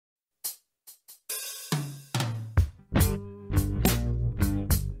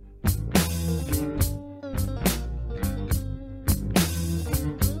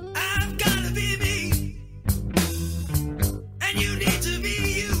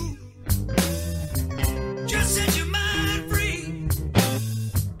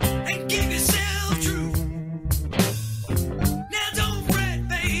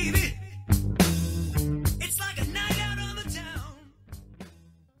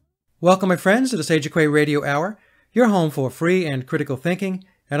Welcome, my friends, to the Sage of Quay Radio Hour, your home for free and critical thinking,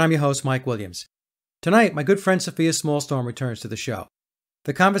 and I'm your host, Mike Williams. Tonight, my good friend Sofia Smallstorm returns to the show.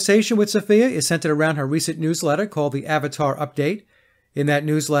 The conversation with Sofia is centered around her recent newsletter called the Avatar Update. In that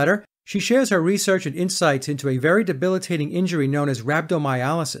newsletter, she shares her research and insights into a very debilitating injury known as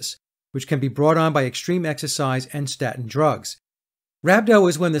rhabdomyolysis, which can be brought on by extreme exercise and statin drugs. Rhabdo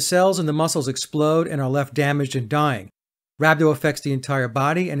is when the cells in the muscles explode and are left damaged and dying. Rhabdo affects the entire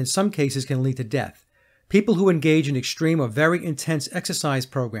body and in some cases can lead to death. People who engage in extreme or very intense exercise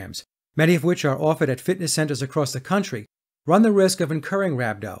programs, many of which are offered at fitness centers across the country, run the risk of incurring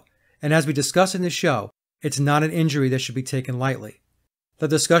rhabdo. And as we discuss in this show, it's not an injury that should be taken lightly. The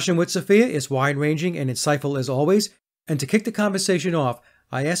discussion with Sofia is wide-ranging and insightful as always, and to kick the conversation off,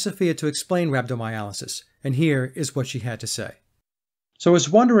 I asked Sofia to explain rhabdomyolysis, and here is what she had to say. So I was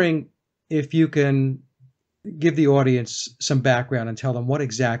wondering if you can give the audience some background and tell them what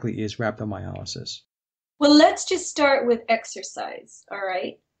exactly is rhabdomyolysis. Well, let's just start with exercise, all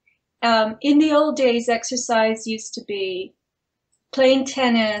right? In the old days, exercise used to be playing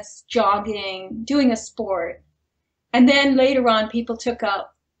tennis, jogging, doing a sport. And then later on, people took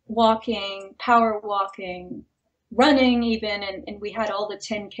up walking, power walking, running even, and we had all the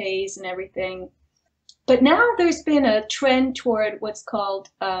 10Ks and everything. But now there's been a trend toward what's called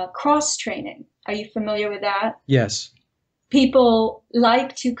cross-training. Are you familiar with that? Yes. People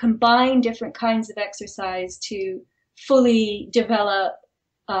like to combine different kinds of exercise to fully develop.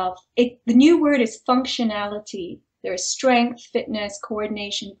 The new word is functionality. There's strength, fitness,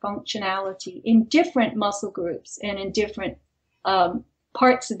 coordination, functionality in different muscle groups and in different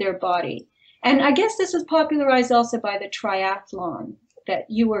parts of their body. And I guess this was popularized also by the triathlon, that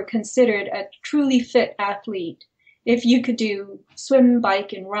you were considered a truly fit athlete if you could do swim,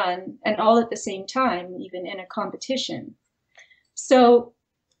 bike, and run, and all at the same time, even in a competition. So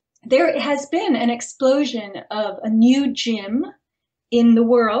there has been an explosion of a new gym in the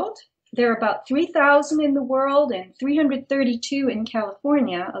world. There are about 3,000 in the world and 332 in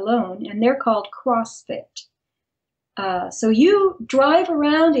California alone, and they're called CrossFit. So you drive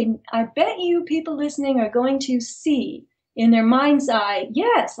around, and I bet you people listening are going to see in their mind's eye,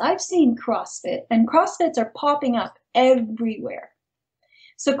 yes, I've seen CrossFit, and CrossFits are popping up everywhere.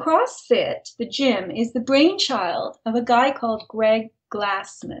 So CrossFit, the gym, is the brainchild of a guy called Greg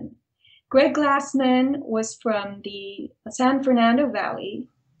Glassman. Greg Glassman was from the San Fernando Valley,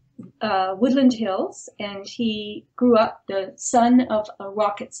 Woodland Hills, and he grew up the son of a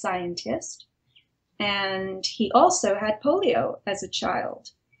rocket scientist, and he also had polio as a child.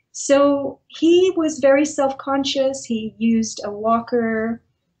 So he was very self-conscious. He used a walker,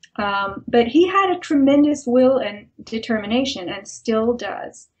 but he had a tremendous will and determination and still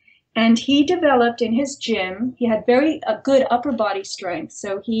does. And he developed in his gym, he had a good upper body strength.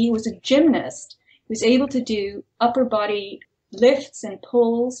 So he was a gymnast. He was able to do upper body lifts and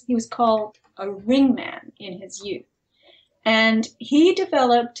pulls. He was called a ring man in his youth. And he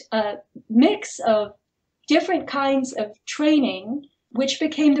developed a mix of different kinds of training which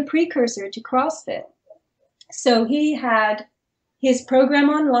became the precursor to CrossFit. So he had his program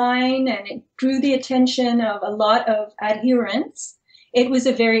online, and it drew the attention of a lot of adherents. It was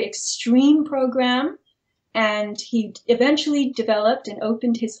a very extreme program, and he eventually developed and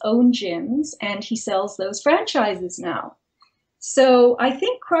opened his own gyms, and he sells those franchises now. So I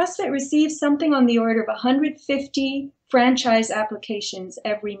think CrossFit receives something on the order of 150 franchise applications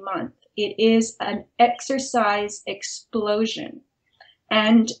every month. It is an exercise explosion.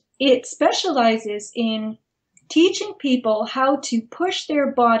 And it specializes in teaching people how to push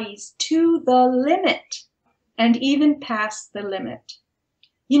their bodies to the limit and even past the limit.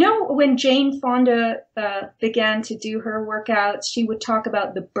 You know, when Jane Fonda began to do her workouts, she would talk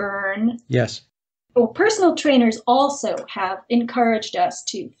about the burn. Yes. Well, personal trainers also have encouraged us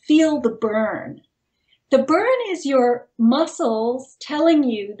to feel the burn. The burn is your muscles telling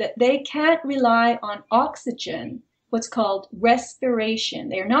you that they can't rely on oxygen, what's called respiration.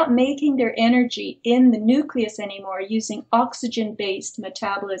 They're not making their energy in the nucleus anymore using oxygen-based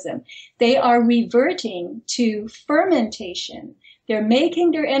metabolism. They are reverting to fermentation. They're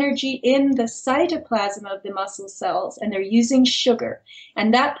making their energy in the cytoplasm of the muscle cells, and they're using sugar.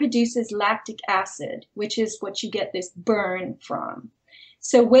 And that produces lactic acid, which is what you get this burn from.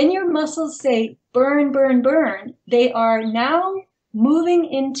 So when your muscles say burn, burn, burn, they are now moving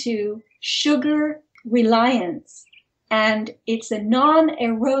into sugar reliance. And it's a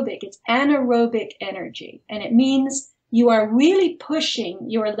non-aerobic, it's anaerobic energy. And it means you are really pushing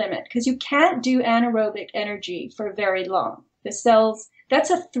your limit because you can't do anaerobic energy for very long. The cells, that's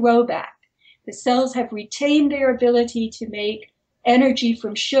a throwback. The cells have retained their ability to make energy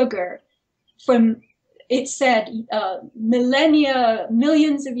from sugar, from, it said, millennia,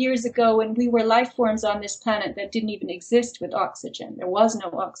 millions of years ago, when we were life forms on this planet that didn't even exist with oxygen. There was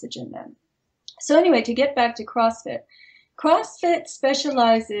no oxygen then. So anyway, to get back to CrossFit, CrossFit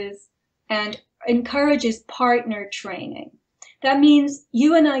specializes and encourages partner training. That means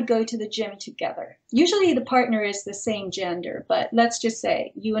you and I go to the gym together. Usually the partner is the same gender, but let's just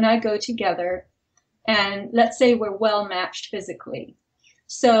say you and I go together, and let's say we're well matched physically.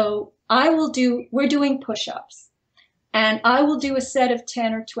 So we're doing push-ups, and I will do a set of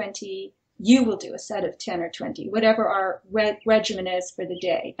 10 or 20. You will do a set of 10 or 20, whatever our regimen is for the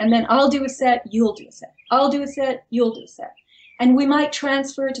day. And then I'll do a set, you'll do a set. I'll do a set, you'll do a set. And we might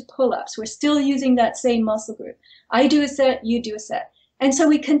transfer to pull-ups. We're still using that same muscle group. I do a set, you do a set. And so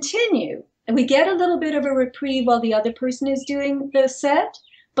we continue, and we get a little bit of a reprieve while the other person is doing the set,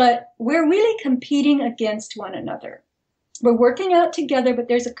 but we're really competing against one another. We're working out together, but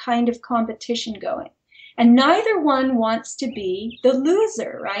there's a kind of competition going. And neither one wants to be the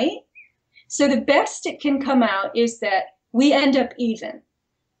loser, right? So the best it can come out is that we end up even.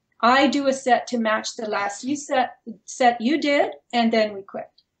 I do a set to match the last set you did, and then we quit.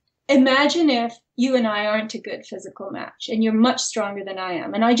 Imagine if you and I aren't a good physical match, and you're much stronger than I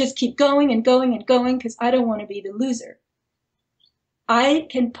am, and I just keep going and going and going because I don't want to be the loser. I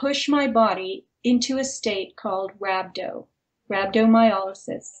can push my body into a state called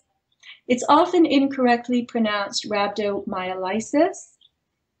rhabdomyolysis. It's often incorrectly pronounced rhabdomyolysis,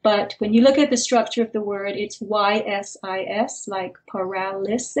 but when you look at the structure of the word, it's YSIS, like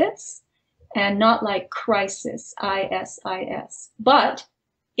paralysis, and not like crisis, ISIS. But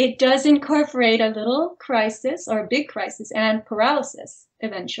it does incorporate a little crisis, or a big crisis, and paralysis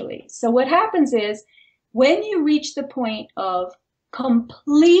eventually. So what happens is, when you reach the point of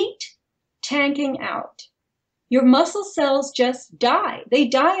complete tanking out, your muscle cells just die. They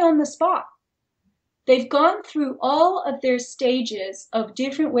die on the spot. They've gone through all of their stages of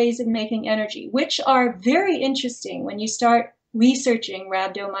different ways of making energy, which are very interesting when you start researching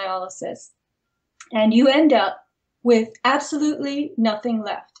rhabdomyolysis. And you end up with absolutely nothing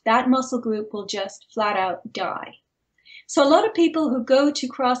left. That muscle group will just flat out die. So a lot of people who go to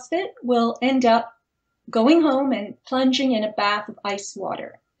CrossFit will end up going home and plunging in a bath of ice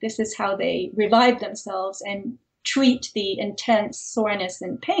water. This is how they revive themselves and treat the intense soreness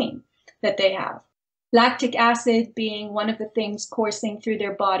and pain that they have. Lactic acid being one of the things coursing through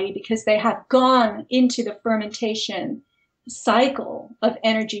their body because they have gone into the fermentation cycle of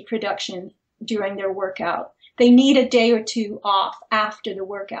energy production during their workout. They need a day or two off after the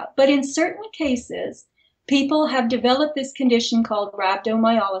workout. But in certain cases, people have developed this condition called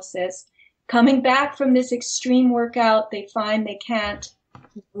rhabdomyolysis. Coming back from this extreme workout, they find they can't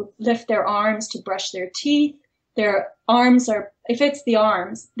lift their arms to brush their teeth. Their arms are, if it's the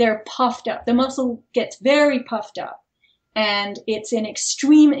arms, they're puffed up. The muscle gets very puffed up, and it's in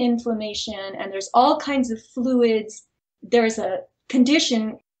extreme inflammation, and there's all kinds of fluids. There's a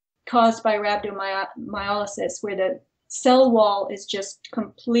condition caused by rhabdomyolysis where the cell wall is just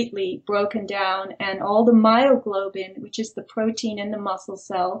completely broken down, and all the myoglobin, which is the protein in the muscle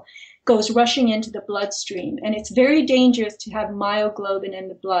cell, goes rushing into the bloodstream. And it's very dangerous to have myoglobin in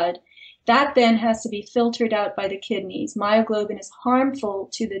the blood. That then has to be filtered out by the kidneys. Myoglobin is harmful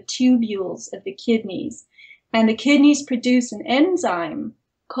to the tubules of the kidneys. And the kidneys produce an enzyme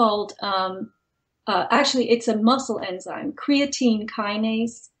called, actually it's a muscle enzyme, creatine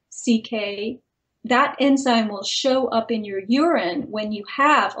kinase, CK. That enzyme will show up in your urine when you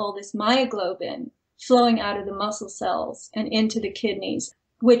have all this myoglobin flowing out of the muscle cells and into the kidneys,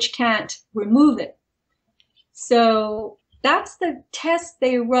 which can't remove it. So that's the test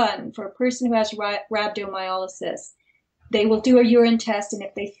they run for a person who has rhabdomyolysis. They will do a urine test, and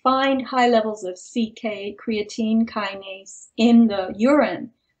if they find high levels of CK, creatine kinase, in the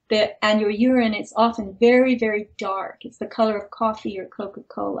urine, and your urine is often very, very dark. It's the color of coffee or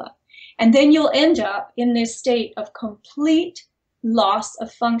Coca-Cola. And then you'll end up in this state of complete loss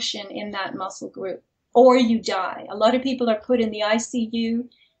of function in that muscle group, or you die. A lot of people are put in the ICU,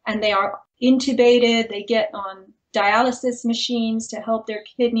 and they are intubated. They get on dialysis machines to help their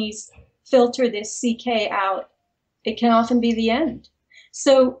kidneys filter this CK out. It can often be the end.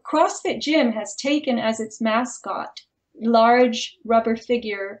 So CrossFit Gym has taken as its mascot large rubber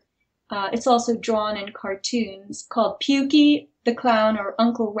figure. It's also drawn in cartoons called Pukey the Clown or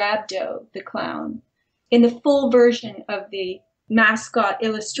Uncle Rhabdo the Clown. In the full version of the mascot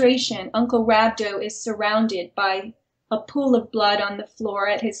illustration, Uncle Rhabdo is surrounded by a pool of blood on the floor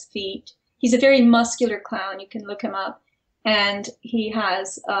at his feet. He's a very muscular clown. You can look him up. And he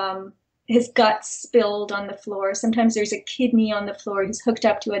has his guts spilled on the floor. Sometimes there's a kidney on the floor who's hooked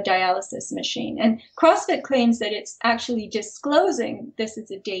up to a dialysis machine. And CrossFit claims that it's actually disclosing this is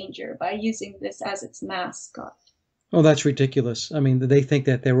a danger by using this as its mascot. Oh, that's ridiculous. I mean, they think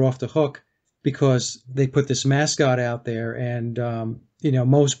that they're off the hook because they put this mascot out there. And,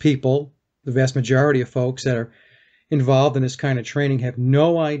 most people, the vast majority of folks that are involved in this kind of training have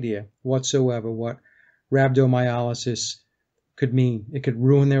no idea whatsoever what rhabdomyolysis could mean. It could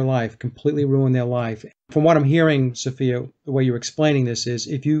ruin their life, completely ruin their life. From what I'm hearing, Sofia, the way you're explaining this is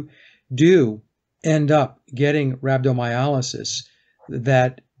if you do end up getting rhabdomyolysis,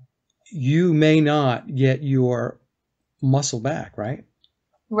 that you may not get your muscle back, right?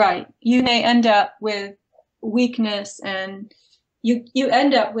 Right. You may end up with weakness, and you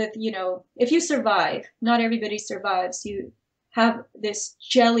end up with, if you survive, not everybody survives, you have this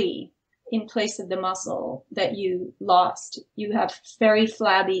jelly in place of the muscle that you lost. You have very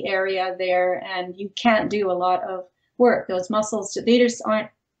flabby area there, and you can't do a lot of work. Those muscles, they're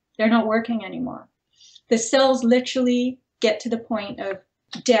not working anymore. The cells literally get to the point of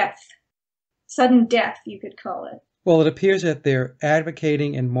death, sudden death, you could call it. Well, it appears that they're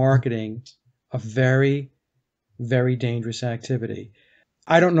advocating and marketing a very, very dangerous activity.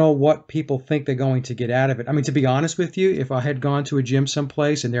 I don't know what people think they're going to get out of it. I mean, to be honest with you, if I had gone to a gym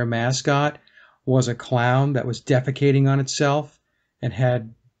someplace and their mascot was a clown that was defecating on itself and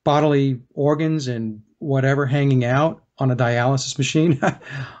had bodily organs and whatever hanging out on a dialysis machine,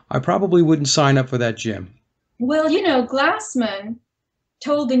 I probably wouldn't sign up for that gym. Well, Glassman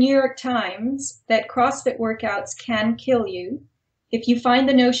told the New York Times that CrossFit workouts can kill you. If you find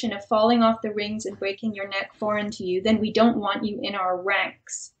the notion of falling off the rings and breaking your neck foreign to you, then we don't want you in our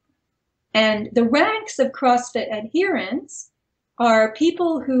ranks. And the ranks of CrossFit adherents are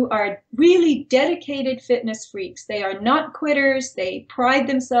people who are really dedicated fitness freaks. They are not quitters. They pride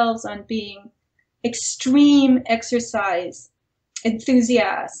themselves on being extreme exercise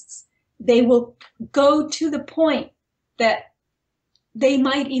enthusiasts. They will go to the point that they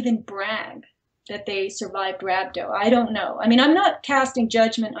might even brag that they survived rhabdo. I don't know. I mean, I'm not casting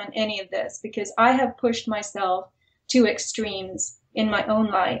judgment on any of this because I have pushed myself to extremes in my own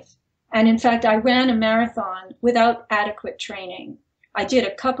life. And in fact, I ran a marathon without adequate training. I did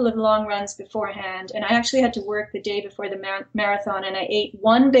a couple of long runs beforehand, and I actually had to work the day before the marathon, and I ate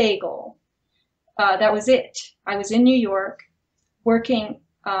one bagel. That was it. I was in New York working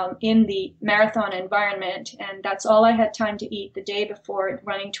in the marathon environment, and that's all I had time to eat the day before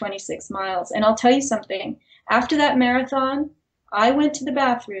running 26 miles. And I'll tell you something, after that marathon, I went to the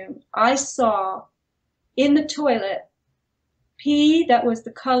bathroom. I saw in the toilet pee that was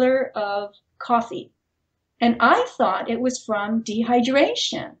the color of coffee. And I thought it was from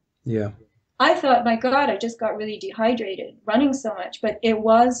dehydration. Yeah. I thought, my God, I just got really dehydrated running so much, but it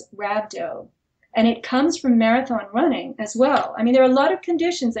was rhabdo. And it comes from marathon running as well. I mean, there are a lot of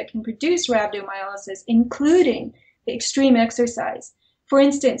conditions that can produce rhabdomyolysis, including the extreme exercise. For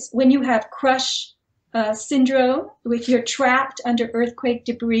instance, when you have crush syndrome, if you're trapped under earthquake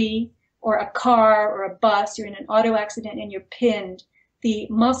debris or a car or a bus, you're in an auto accident and you're pinned, the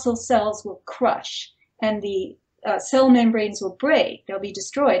muscle cells will crush and the cell membranes will break. They'll be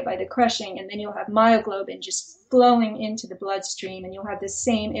destroyed by the crushing, and then you'll have myoglobin just flowing into the bloodstream, and you'll have the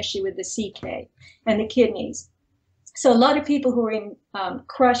same issue with the CK and the kidneys. So a lot of people who are in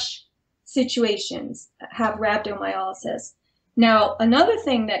crush situations have rhabdomyolysis. Now, another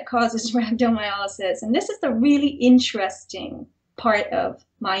thing that causes rhabdomyolysis, and this is the really interesting part of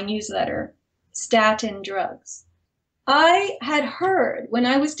my newsletter, statin drugs. I had heard when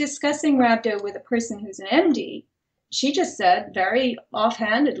I was discussing rhabdo with a person who's an MD, she just said very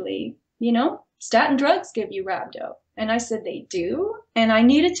offhandedly, statin drugs give you rhabdo. And I said, they do? And I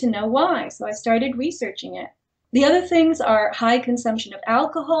needed to know why. So I started researching it. The other things are high consumption of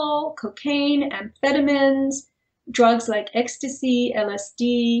alcohol, cocaine, amphetamines, drugs like ecstasy,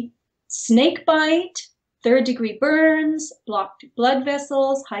 LSD, snake bite, third-degree burns, blocked blood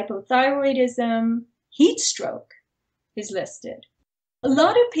vessels, hypothyroidism, heat stroke is listed. A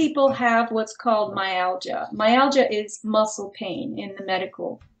lot of people have what's called myalgia. Myalgia is muscle pain in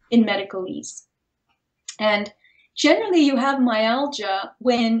medicalese. And generally you have myalgia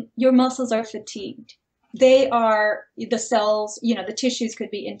when your muscles are fatigued. The cells, the tissues could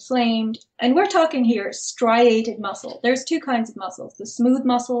be inflamed. And we're talking here striated muscle. There's two kinds of muscles, the smooth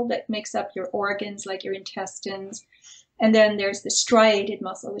muscle that makes up your organs like your intestines. And then there's the striated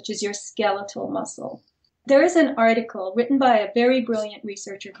muscle, which is your skeletal muscle. There is an article written by a very brilliant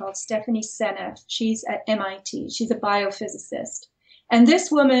researcher called Stephanie Seneff. She's at MIT. She's a biophysicist. And this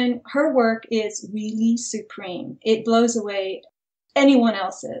woman, her work is really supreme. It blows away anyone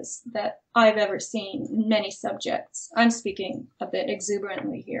else's that I've ever seen in many subjects. I'm speaking a bit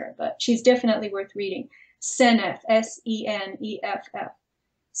exuberantly here, but she's definitely worth reading. Seneff, Seneff.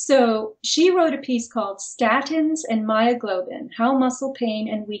 So she wrote a piece called Statins and Myoglobin, How Muscle Pain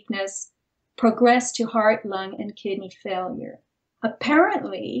and Weakness Progress to Heart, Lung, and Kidney Failure.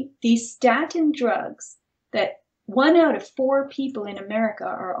 Apparently, these statin drugs that 1 out of 4 people in America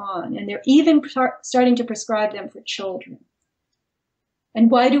are on, and they're even starting to prescribe them for children. And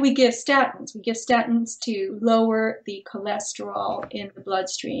why do we give statins? We give statins to lower the cholesterol in the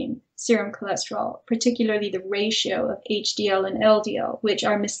bloodstream, serum cholesterol, particularly the ratio of HDL and LDL, which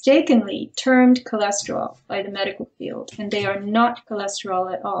are mistakenly termed cholesterol by the medical field, and they are not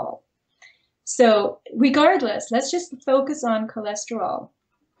cholesterol at all. So regardless, let's just focus on cholesterol.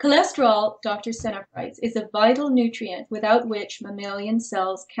 Cholesterol, Dr. Seneff writes, is a vital nutrient without which mammalian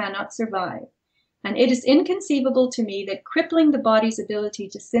cells cannot survive. And it is inconceivable to me that crippling the body's ability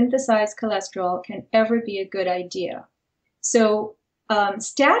to synthesize cholesterol can ever be a good idea. So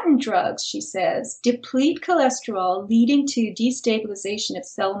statin drugs, she says, deplete cholesterol, leading to destabilization of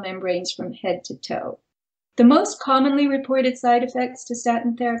cell membranes from head to toe. The most commonly reported side effects to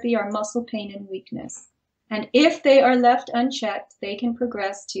statin therapy are muscle pain and weakness. And if they are left unchecked, they can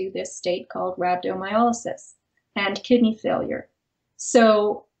progress to this state called rhabdomyolysis and kidney failure.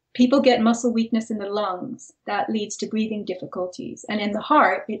 So people get muscle weakness in the lungs. That leads to breathing difficulties. And in the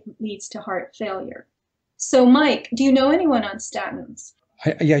heart, it leads to heart failure. So, Mike, do you know anyone on statins?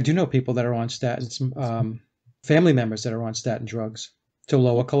 I do know people that are on statins, family members that are on statin drugs to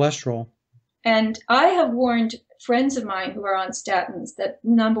lower cholesterol. And I have warned friends of mine who are on statins that,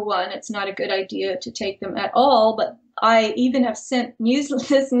 number one, it's not a good idea to take them at all. But I even have sent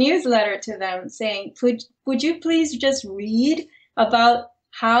this newsletter to them saying, would you please just read about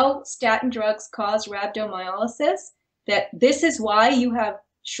how statin drugs cause rhabdomyolysis, that this is why you have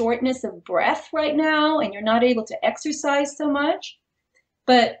shortness of breath right now and you're not able to exercise so much.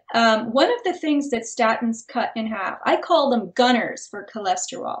 But one of the things that statins cut in half, I call them gunners for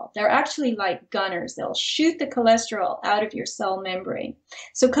cholesterol. They're actually like gunners. They'll shoot the cholesterol out of your cell membrane.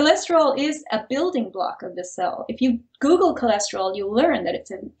 So cholesterol is a building block of the cell. If you Google cholesterol, you'll learn that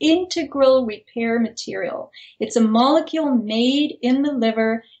it's an integral repair material. It's a molecule made in the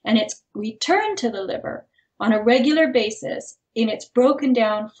liver, and it's returned to the liver on a regular basis in its broken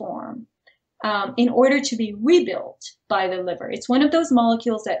down form. In order to be rebuilt by the liver. It's one of those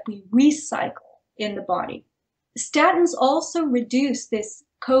molecules that we recycle in the body. Statins also reduce this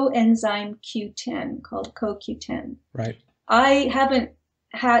coenzyme Q10 called CoQ10. Right. I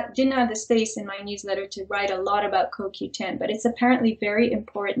didn't have the space in my newsletter to write a lot about CoQ10, but it's apparently very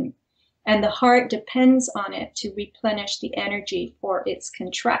important. And the heart depends on it to replenish the energy for its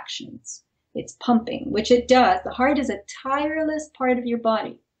contractions, its pumping, which it does. The heart is a tireless part of your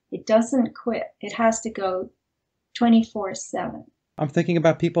body. It doesn't quit. It has to go 24/7. I'm thinking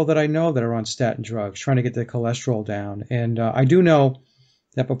about people that I know that are on statin drugs, trying to get their cholesterol down. And I do know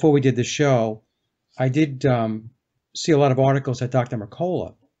that before we did the show, I did see a lot of articles that Dr.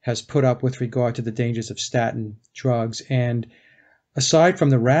 Mercola has put up with regard to the dangers of statin drugs. And aside from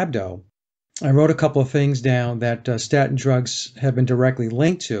the rhabdo, I wrote a couple of things down that statin drugs have been directly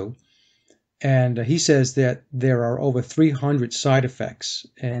linked to. And he says that there are over 300 side effects,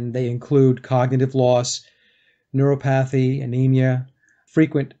 and they include cognitive loss, neuropathy, anemia,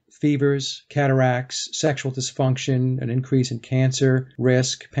 frequent fevers, cataracts, sexual dysfunction, an increase in cancer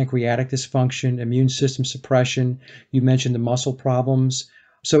risk, pancreatic dysfunction, immune system suppression. You mentioned the muscle problems.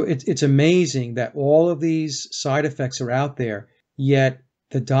 So it's amazing that all of these side effects are out there, yet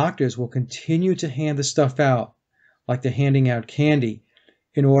the doctors will continue to hand the stuff out like they're handing out candy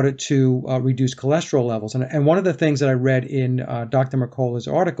in order to reduce cholesterol levels. And one of the things that I read in Dr. Mercola's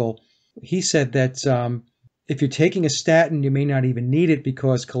article, he said that if you're taking a statin, you may not even need it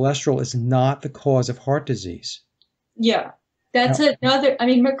because cholesterol is not the cause of heart disease. Yeah, that's another. I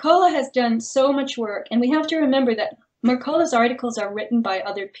mean, Mercola has done so much work, and we have to remember that Mercola's articles are written by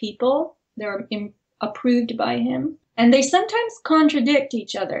other people. They're approved by him, and they sometimes contradict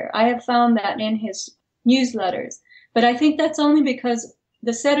each other. I have found that in his newsletters, but I think that's only because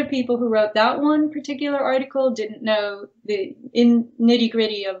the set of people who wrote that one particular article didn't know the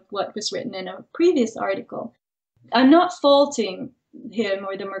nitty-gritty of what was written in a previous article. I'm not faulting him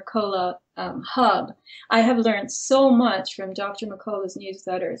or the Mercola hub. I have learned so much from Dr. Mercola's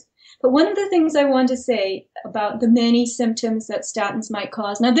newsletters. But one of the things I want to say about the many symptoms that statins might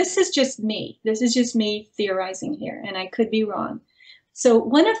cause, now this is just me. This is just me theorizing here, and I could be wrong. So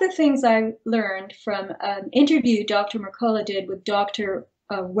one of the things I learned from an interview Dr. Mercola did with Dr.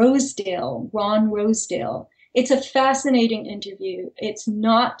 Ron Rosedale, It's a fascinating interview. It's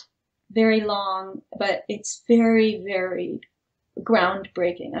not very long, but it's very, very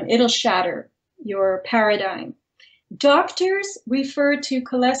groundbreaking. It'll shatter your paradigm. Doctors refer to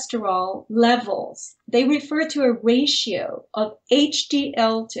cholesterol levels. They refer to a ratio of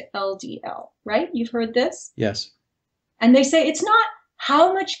HDL to LDL, right? You've heard this? Yes. And they say it's not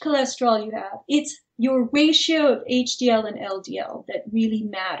how much cholesterol you have. It's your ratio of HDL and LDL that really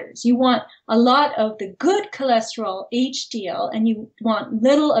matters. You want a lot of the good cholesterol, HDL, and you want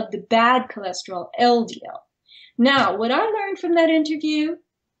little of the bad cholesterol, LDL. Now, what I learned from that interview,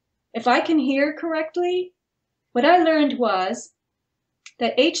 if I can hear correctly, what I learned was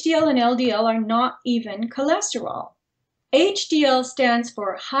that HDL and LDL are not even cholesterol. HDL stands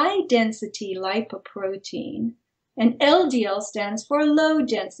for high density lipoprotein, and LDL stands for low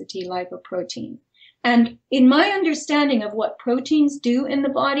density lipoprotein. And in my understanding of what proteins do in the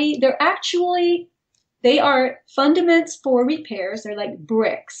body, they are fundaments for repairs. They're like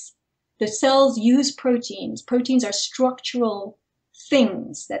bricks. The cells use proteins. Proteins are structural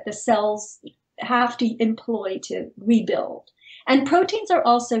things that the cells have to employ to rebuild. And proteins are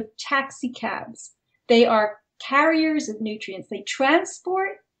also taxicabs. They are carriers of nutrients. They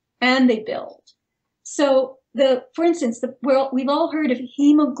transport and they build. So for instance, we've all heard of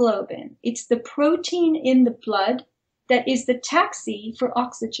hemoglobin. It's the protein in the blood that is the taxi for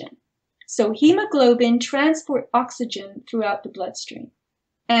oxygen. So hemoglobin transports oxygen throughout the bloodstream.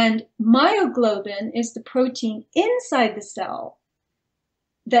 And myoglobin is the protein inside the cell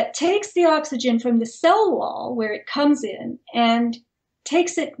that takes the oxygen from the cell wall where it comes in and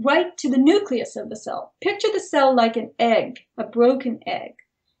takes it right to the nucleus of the cell. Picture the cell like an egg, a broken egg,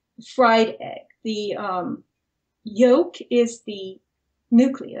 a fried egg. The yolk is the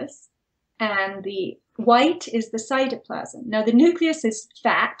nucleus and the white is the cytoplasm. Now the nucleus is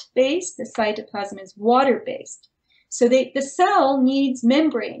fat-based, the cytoplasm is water-based. So the cell needs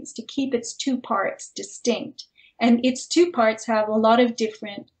membranes to keep its two parts distinct. And its two parts have a lot of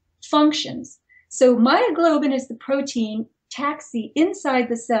different functions. So myoglobin is the protein taxi inside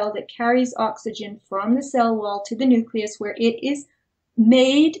the cell that carries oxygen from the cell wall to the nucleus, where it is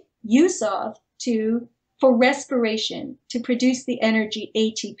made use of for respiration, to produce the energy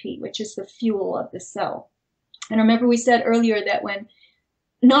ATP, which is the fuel of the cell. And remember we said earlier that when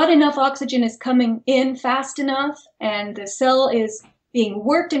not enough oxygen is coming in fast enough and the cell is being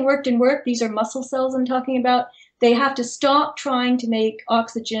worked and worked and worked, these are muscle cells I'm talking about, they have to stop trying to make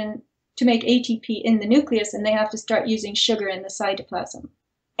oxygen, to make ATP in the nucleus, and they have to start using sugar in the cytoplasm.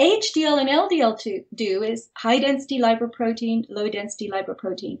 HDL and LDL to do is high density lipoprotein, low density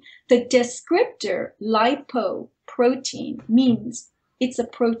lipoprotein. The descriptor lipoprotein means it's a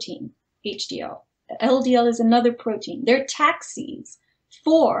protein, HDL. LDL is another protein. They're taxis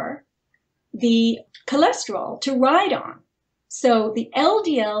for the cholesterol to ride on. So the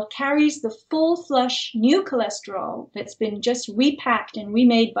LDL carries the full flush new cholesterol that's been just repacked and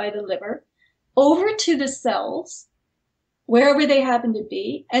remade by the liver over to the cells, wherever they happen to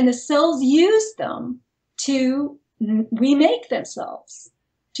be, and the cells use them to remake themselves,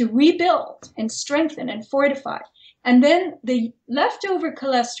 to rebuild and strengthen and fortify. And then the leftover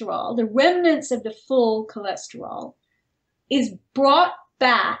cholesterol, the remnants of the full cholesterol, is brought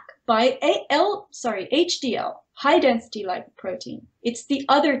back by HDL, high density lipoprotein. It's the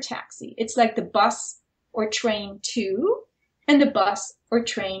other taxi. It's like the bus or train to and the bus or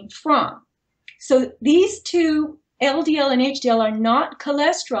train from. So these two, LDL and HDL, are not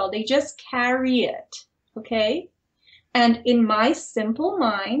cholesterol. They just carry it, okay? And in my simple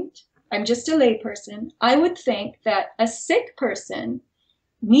mind, I'm just a layperson, I would think that a sick person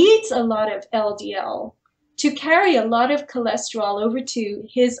needs a lot of LDL to carry a lot of cholesterol over to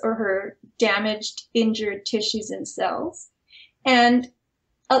his or her damaged, injured tissues and cells. And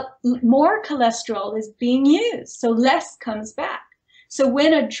more cholesterol is being used, so less comes back. So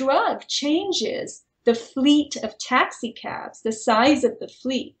when a drug changes the fleet of taxicabs, the size of the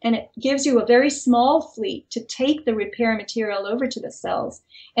fleet, and it gives you a very small fleet to take the repair material over to the cells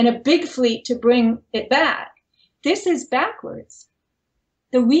and a big fleet to bring it back, this is backwards.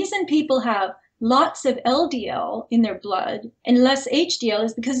 The reason people have lots of LDL in their blood and less HDL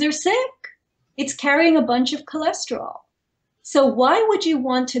is because they're sick. It's carrying a bunch of cholesterol. So why would you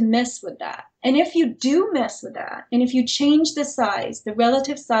want to mess with that? And if you do mess with that, and if you change the size, the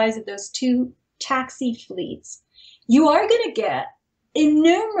relative size of those two taxi fleets, you are going to get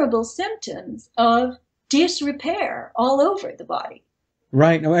innumerable symptoms of disrepair all over the body.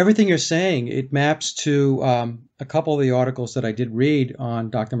 Right. Now, everything you're saying, it maps to a couple of the articles that I did read on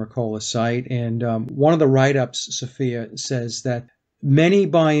Dr. Mercola's site. And one of the write-ups, Sofia, says that Many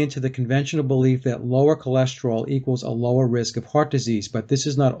buy into the conventional belief that lower cholesterol equals a lower risk of heart disease, but this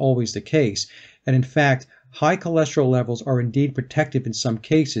is not always the case. And in fact, high cholesterol levels are indeed protective in some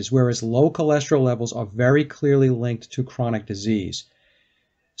cases, whereas low cholesterol levels are very clearly linked to chronic disease.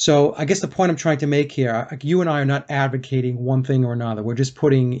 So I guess the point I'm trying to make here, you and I are not advocating one thing or another. We're just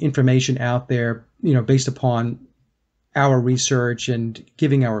putting information out there, based upon our research and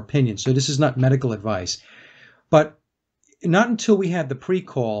giving our opinion. So this is not medical advice. But not until we had the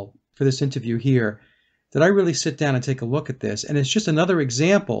pre-call for this interview here did I really sit down and take a look at this. And it's just another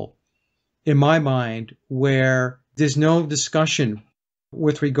example in my mind where there's no discussion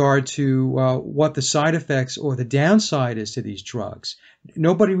with regard to what the side effects or the downside is to these drugs.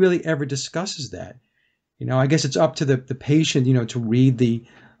 Nobody really ever discusses that. I guess it's up to the patient, to read the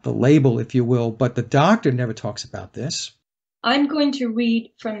label, if you will, but the doctor never talks about this. I'm going to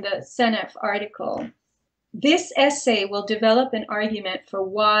read from the CNF article. This essay will develop an argument for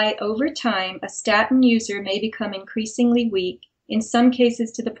why, over time, a statin user may become increasingly weak, in some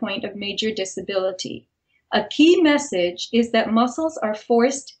cases to the point of major disability. A key message is that muscles are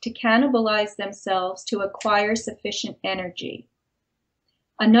forced to cannibalize themselves to acquire sufficient energy.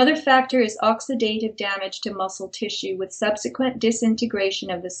 Another factor is oxidative damage to muscle tissue with subsequent disintegration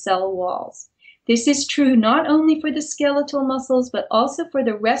of the cell walls. This is true not only for the skeletal muscles, but also for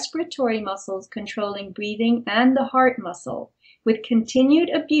the respiratory muscles controlling breathing and the heart muscle. With continued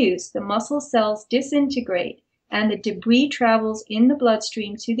abuse, the muscle cells disintegrate and the debris travels in the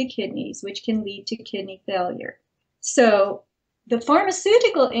bloodstream to the kidneys, which can lead to kidney failure. So the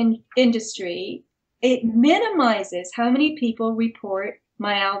pharmaceutical industry, it minimizes how many people report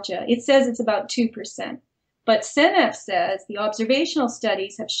myalgia. It says it's about 2%. But CNF says the observational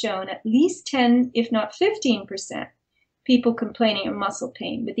studies have shown at least 10, if not 15%, people complaining of muscle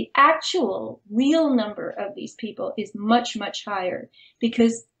pain. But the actual real number of these people is much, much higher.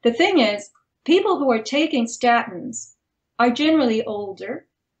 Because the thing is, people who are taking statins are generally older,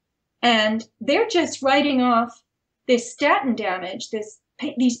 and they're just writing off this statin damage,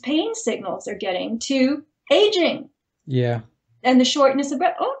 these pain signals they're getting to aging. Yeah. And the shortness of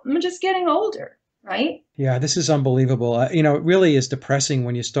breath. Oh, I'm just getting older. Right? Yeah, this is unbelievable. It really is depressing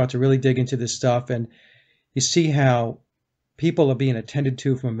when you start to really dig into this stuff and you see how people are being attended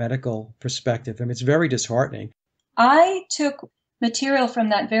to from a medical perspective. I mean, it's very disheartening. I took material from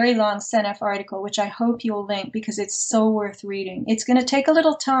that very long CNF article, which I hope you'll link because it's so worth reading. It's going to take a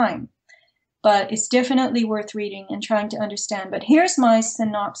little time, but it's definitely worth reading and trying to understand. But here's my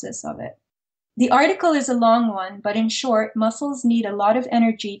synopsis of it. The article is a long one, but in short, muscles need a lot of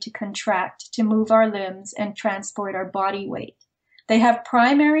energy to contract, to move our limbs and transport our body weight. They have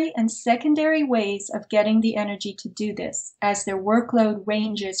primary and secondary ways of getting the energy to do this, as their workload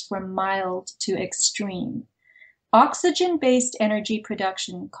ranges from mild to extreme. Oxygen-based energy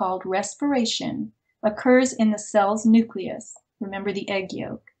production, called respiration, occurs in the cell's nucleus, remember the egg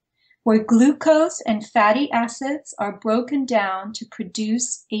yolk, where glucose and fatty acids are broken down to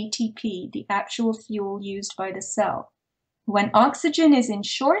produce ATP, the actual fuel used by the cell. When oxygen is in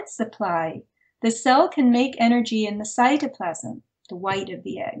short supply, the cell can make energy in the cytoplasm, the white of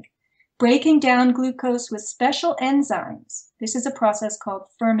the egg, breaking down glucose with special enzymes. This is a process called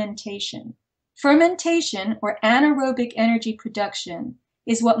fermentation. Fermentation, or anaerobic energy production,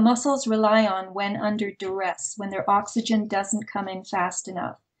 is what muscles rely on when under duress, when their oxygen doesn't come in fast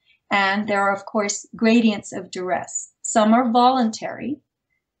enough. And there are, of course, gradients of duress. Some are voluntary,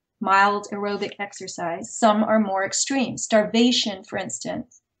 mild aerobic exercise. Some are more extreme. Starvation, for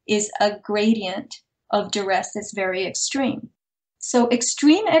instance, is a gradient of duress that's very extreme. So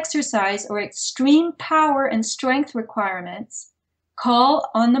extreme exercise or extreme power and strength requirements call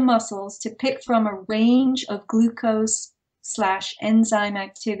on the muscles to pick from a range of glucose/enzyme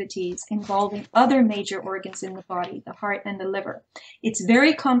activities involving other major organs in the body, the heart and the liver. It's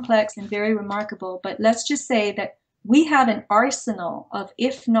very complex and very remarkable, but let's just say that we have an arsenal of,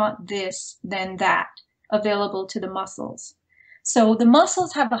 if not this, then that, available to the muscles. So the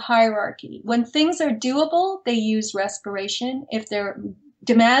muscles have a hierarchy. When things are doable, they use respiration. If their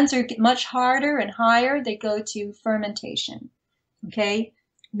demands are much harder and higher, they go to fermentation, okay?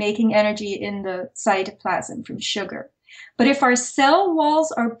 Making energy in the cytoplasm from sugar. But if our cell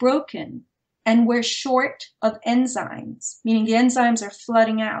walls are broken and we're short of enzymes, meaning the enzymes are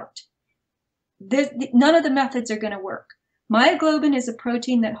flooding out, none of the methods are going to work. Myoglobin is a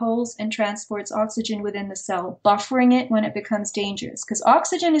protein that holds and transports oxygen within the cell, buffering it when it becomes dangerous. Because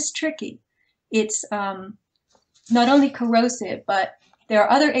oxygen is tricky. It's not only corrosive, but there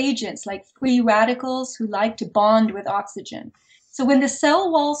are other agents like free radicals who like to bond with oxygen. So when the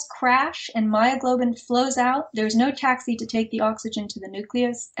cell walls crash and myoglobin flows out, there's no taxi to take the oxygen to the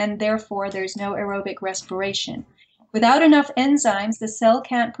nucleus, and therefore there's no aerobic respiration. Without enough enzymes, the cell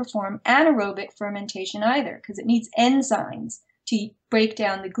can't perform anaerobic fermentation either, because it needs enzymes to break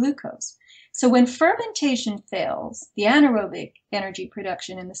down the glucose. So when fermentation fails, the anaerobic energy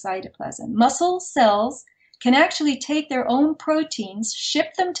production in the cytoplasm, muscle cells can actually take their own proteins,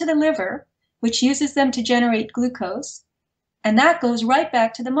 ship them to the liver, which uses them to generate glucose, and that goes right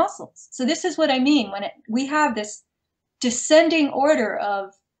back to the muscles. So this is what I mean when we have this descending order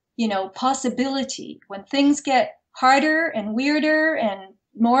of, possibility. When things get harder and weirder and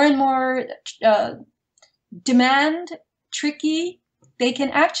more demand, tricky, they can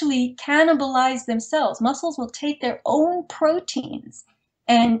actually cannibalize themselves. Muscles will take their own proteins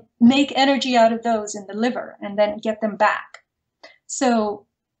and make energy out of those in the liver and then get them back. So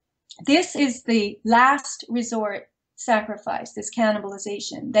this is the last resort sacrifice, this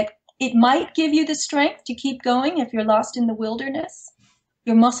cannibalization, that it might give you the strength to keep going if you're lost in the wilderness.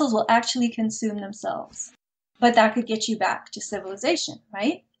 Your muscles will actually consume themselves, but that could get you back to civilization,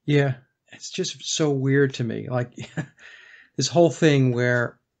 right? Yeah, it's just so weird to me. Like this whole thing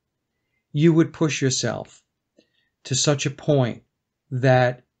where you would push yourself to such a point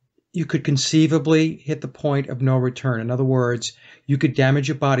that you could conceivably hit the point of no return. In other words, you could damage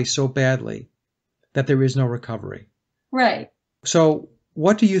your body so badly that there is no recovery. Right. So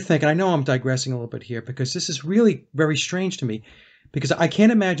what do you think? And I know I'm digressing a little bit here because this is really very strange to me, because I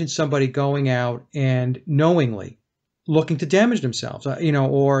can't imagine somebody going out and knowingly looking to damage themselves,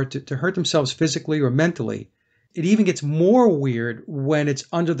 or to hurt themselves physically or mentally. It even gets more weird when it's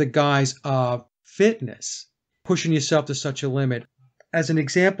under the guise of fitness, pushing yourself to such a limit. As an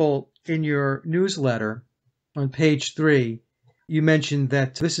example, in your newsletter on page 3, you mentioned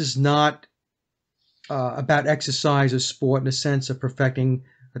that this is not about exercise or sport in the sense of perfecting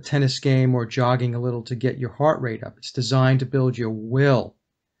a tennis game or jogging a little to get your heart rate up. It's designed to build your will,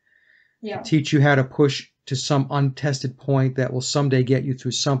 to teach you how to push to some untested point that will someday get you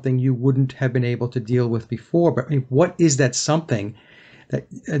through something you wouldn't have been able to deal with before. But I mean, what is that something that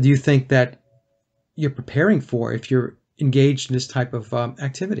do you think that you're preparing for if you're engaged in this type of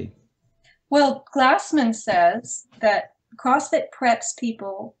activity? Well, Glassman says that CrossFit preps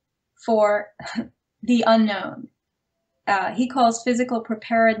people for the unknown. He calls physical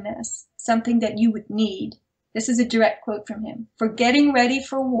preparedness something that you would need. This is a direct quote from him. For getting ready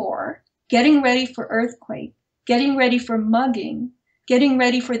for war, getting ready for earthquake, getting ready for mugging, getting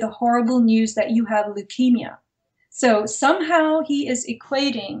ready for the horrible news that you have leukemia. So somehow he is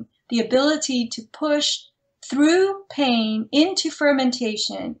equating the ability to push through pain into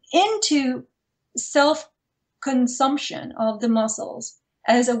fermentation, into self-consumption of the muscles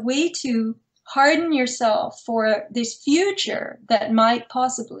as a way to harden yourself for this future that might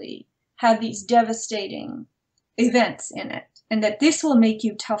possibly have these devastating events in it, and that this will make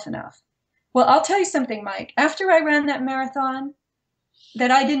you tough enough. Well, I'll tell you something, Mike. After I ran that marathon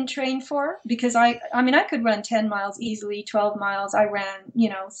that I didn't train for, because I could run 10 miles easily, 12 miles. I ran,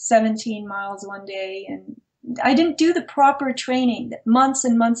 17 miles one day, and I didn't do the proper training, months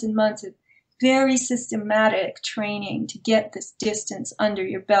and months and months of very systematic training to get this distance under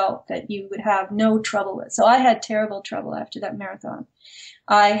your belt that you would have no trouble with. So I had terrible trouble after that marathon.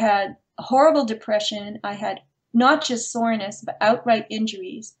 I had horrible depression. I had not just soreness, but outright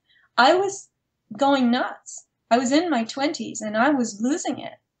injuries. I was going nuts. I was in my 20s and I was losing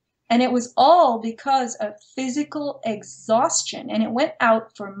it. And it was all because of physical exhaustion. And it went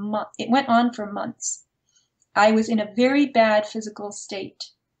on for months. I was in a very bad physical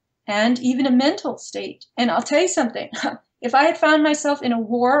state and even a mental state. And I'll tell you something, if I had found myself in a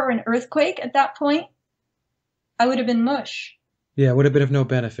war or an earthquake at that point, I would have been mush. Yeah, it would have been of no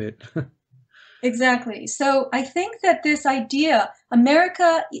benefit. Exactly. So I think that this idea,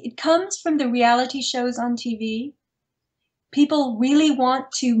 America, it comes from the reality shows on TV. People really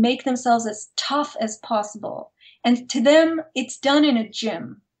want to make themselves as tough as possible. And to them, it's done in a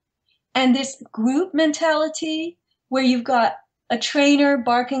gym. And this group mentality where you've got a trainer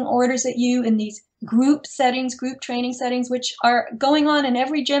barking orders at you in these group settings, group training settings, which are going on in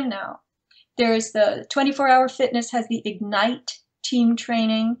every gym now. There's the 24-hour fitness has the Ignite team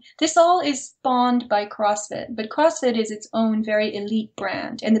training. This all is spawned by CrossFit, but CrossFit is its own very elite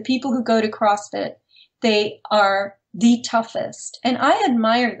brand. And the people who go to CrossFit, they are the toughest. And I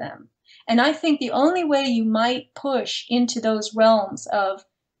admire them. And I think the only way you might push into those realms of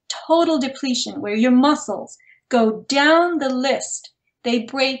total depletion, where your muscles go down the list, they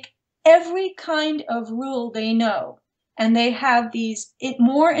break every kind of rule they know, and they have these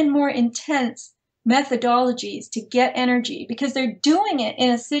more and more intense methodologies to get energy, because they're doing it in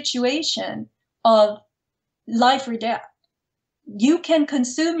a situation of life or death. You can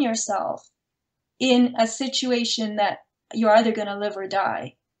consume yourself in a situation that you're either going to live or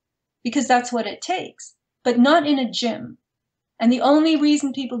die, because that's what it takes, but not in a gym. And the only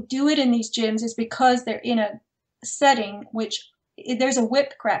reason people do it in these gyms is because they're in a setting which there's a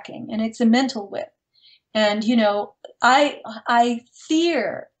whip cracking, and it's a mental whip. And, you know, I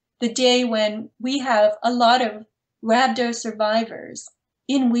fear the day when we have a lot of rhabdo survivors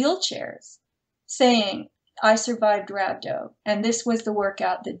in wheelchairs saying, I survived rhabdo, and this was the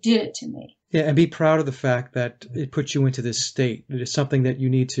workout that did it to me. Yeah, and be proud of the fact that it puts you into this state. It is something that you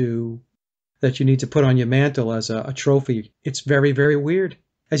need to put on your mantle as a trophy. It's very, very weird.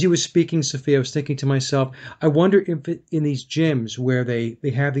 As you were speaking, Sofia, I was thinking to myself, I wonder if in these gyms where they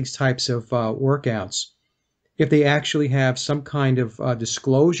have these types of workouts, if they actually have some kind of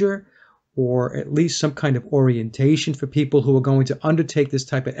disclosure or at least some kind of orientation for people who are going to undertake this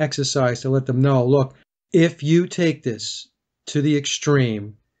type of exercise, to let them know, look, if you take this to the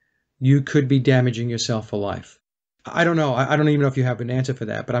extreme, you could be damaging yourself for life. I don't know. I don't even know if you have an answer for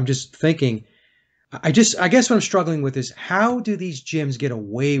that, but I'm just thinking, I guess what I'm struggling with is, how do these gyms get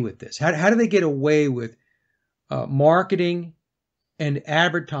away with this? How do they get away with marketing and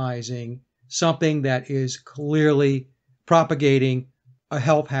advertising something that is clearly propagating a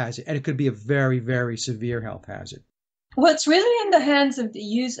health hazard, and it could be a very, very severe health hazard? Well, it's really in the hands of the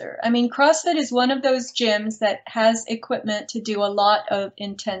user. I mean, CrossFit is one of those gyms that has equipment to do a lot of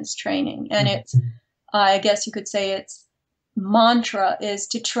intense training. And it's, I guess you could say, its mantra is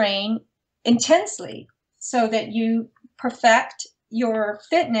to train intensely so that you perfect your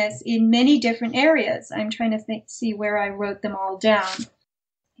fitness in many different areas. I'm trying to see where I wrote them all down.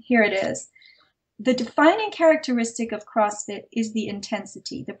 Here it is. The defining characteristic of CrossFit is the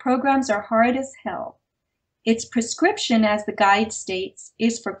intensity. The programs are hard as hell. Its prescription, as the guide states,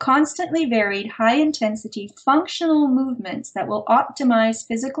 is for constantly varied, high-intensity, functional movements that will optimize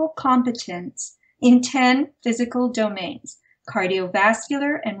physical competence in 10 physical domains: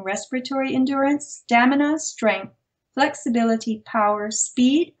 cardiovascular and respiratory endurance, stamina, strength, flexibility, power,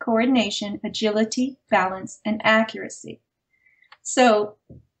 speed, coordination, agility, balance, and accuracy. So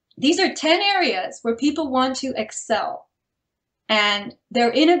these are 10 areas where people want to excel. And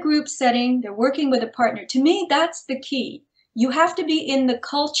they're in a group setting, they're working with a partner. To me, that's the key. You have to be in the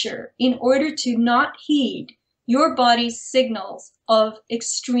culture in order to not heed your body's signals of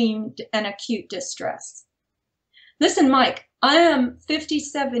extreme and acute distress. Listen, Mike, I am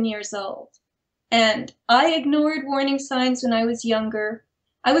 57 years old, and I ignored warning signs when I was younger.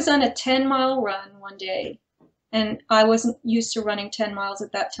 I was on a 10-mile run one day, and I wasn't used to running 10 miles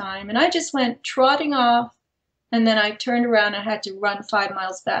at that time, and I just went trotting off. And then I turned around and had to run 5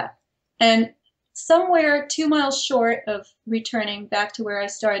 miles back. And somewhere 2 miles short of returning back to where I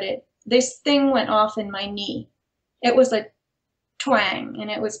started, this thing went off in my knee. It was a twang, and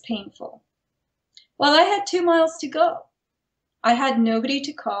it was painful. Well, I had 2 miles to go. I had nobody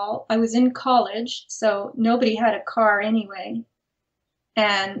to call. I was in college, so nobody had a car anyway.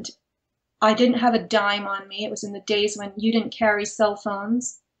 And I didn't have a dime on me. It was in the days when you didn't carry cell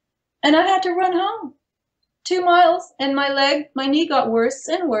phones. And I had to run home. 2 miles, and my knee got worse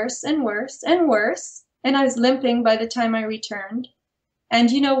and worse and worse and worse, and I was limping by the time I returned.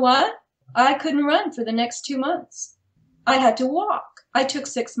 And you know what? I couldn't run for the next 2 months. I had to walk. I took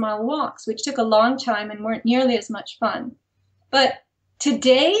 6-mile walks, which took a long time and weren't nearly as much fun. But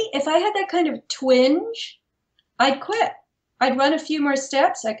today, if I had that kind of twinge, I'd quit. I'd run a few more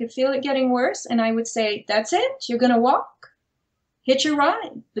steps. I could feel it getting worse, and I would say, that's it, you're going to walk. Hitch a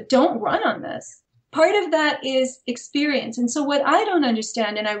ride, but don't run on this. Part of that is experience. And so what I don't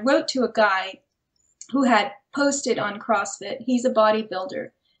understand, and I wrote to a guy who had posted on CrossFit, he's a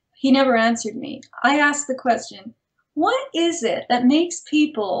bodybuilder. He never answered me. I asked the question, what is it that makes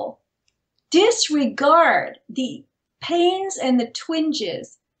people disregard the pains and the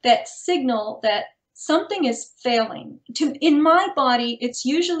twinges that signal that something is failing? In my body, it's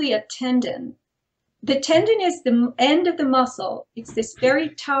usually a tendon. The tendon is the end of the muscle. It's this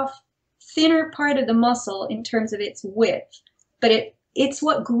very tough, thinner part of the muscle in terms of its width, but it's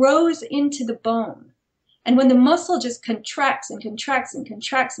what grows into the bone. And when the muscle just contracts and contracts and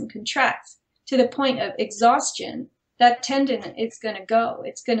contracts and contracts to the point of exhaustion, that tendon is going to go.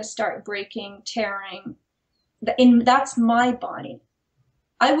 It's going to start breaking, tearing. That's my body.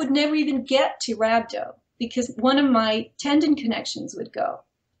 I would never even get to rhabdo because one of my tendon connections would go.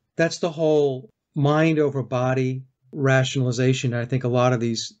 That's the whole mind over body rationalization I think a lot of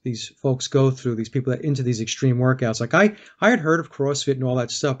these folks go through, these people that into these extreme workouts. Like I had heard of CrossFit and all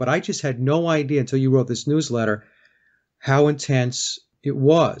that stuff, but I just had no idea until you wrote this newsletter how intense it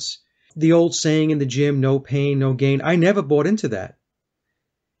was. The old saying in the gym, no pain, no gain. I never bought into that.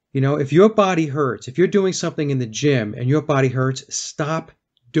 You know, if your body hurts, if you're doing something in the gym and your body hurts, stop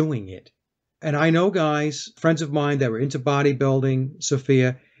doing it. And I know guys, friends of mine that were into bodybuilding,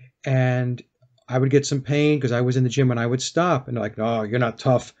 Sofia, and I would get some pain because I was in the gym and I would stop. And they're like, no, you're not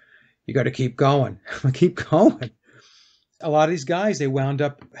tough. You got to keep going. Keep going. A lot of these guys, they wound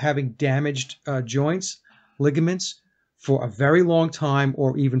up having damaged joints, ligaments for a very long time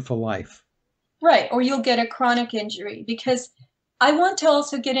or even for life. Right. Or you'll get a chronic injury, because I want to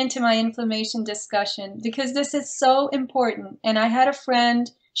also get into my inflammation discussion because this is so important. And I had a friend,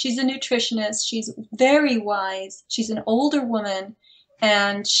 she's a nutritionist. She's very wise. She's an older woman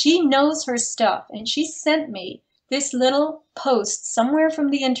and she knows her stuff. And she sent me this little post somewhere from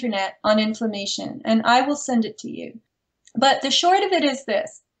the internet on inflammation, and I will send it to you. But the short of it is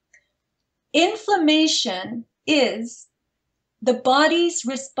this: inflammation is the body's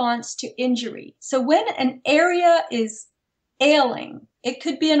response to injury. So when an area is ailing, it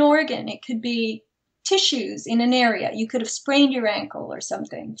could be an organ, it could be tissues in an area. You could have sprained your ankle or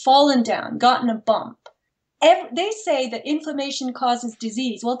something, fallen down, gotten a bump. They say that inflammation causes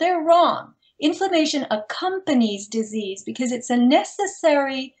disease. Well, they're wrong. Inflammation accompanies disease because it's a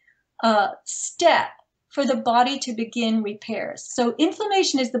necessary step for the body to begin repairs. So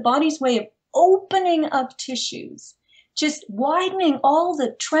inflammation is the body's way of opening up tissues, just widening all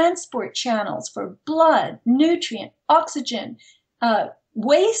the transport channels for blood, nutrient, oxygen,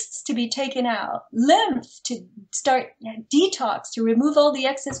 wastes to be taken out, lymph to start detox, to remove all the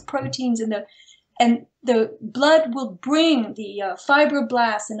excess proteins and the blood will bring the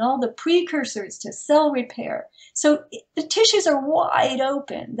fibroblasts and all the precursors to cell repair. So the tissues are wide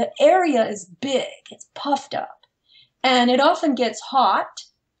open. The area is big. It's puffed up. And it often gets hot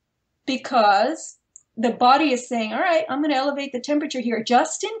because the body is saying, all right, I'm going to elevate the temperature here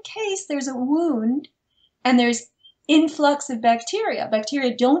just in case there's a wound and there's influx of bacteria.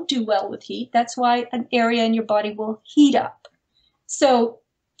 Bacteria don't do well with heat. That's why an area in your body will heat up. So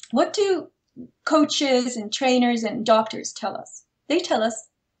what do coaches and trainers and doctors tell us? They tell us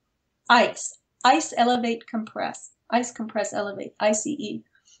ice. Ice, elevate, compress. Ice, compress, elevate, ICE.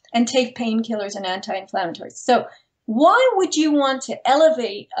 And take painkillers and anti-inflammatories. So why would you want to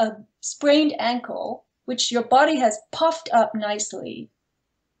elevate a sprained ankle, which your body has puffed up nicely,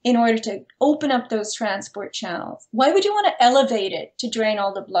 in order to open up those transport channels? Why would you want to elevate it to drain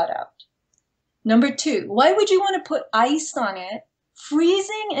all the blood out? Number two, why would you want to put ice on it,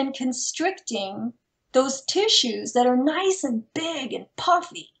 freezing and constricting those tissues that are nice and big and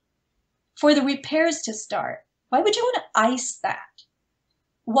puffy for the repairs to start? Why would you want to ice that?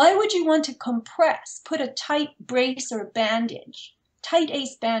 Why would you want to compress, put a tight brace or bandage, tight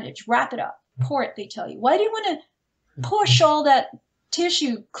ace bandage, wrap it up, pour it, they tell you? Why do you want to push all that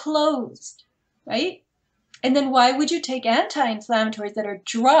tissue closed, right? And then why would you take anti-inflammatories that are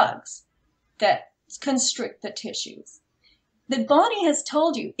drugs that constrict the tissues? The body has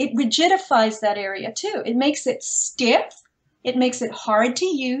told you it rigidifies that area too. It makes it stiff, it makes it hard to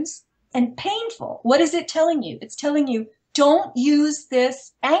use and painful. What is it telling you? It's telling you, don't use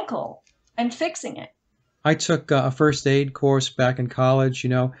this ankle. I'm fixing it. I took a first aid course back in college,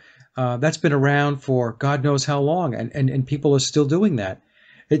 that's been around for God knows how long, and people are still doing that.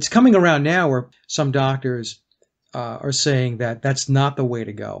 It's coming around now where some doctors are saying that that's not the way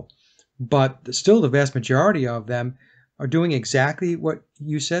to go. But still the vast majority of them are doing exactly what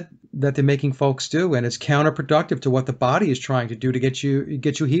you said that they're making folks do, and it's counterproductive to what the body is trying to do to get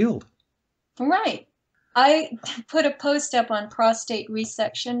you healed. Right. I put a post up on prostate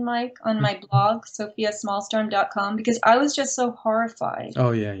resection, Mike, on my blog, sofiasmallstorm.com, because I was just so horrified.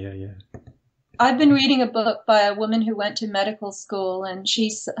 Oh, yeah. I've been reading a book by a woman who went to medical school, and she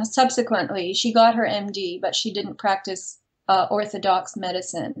got her MD, but she didn't practice orthodox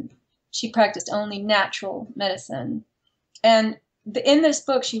medicine. She practiced only natural medicine. And in this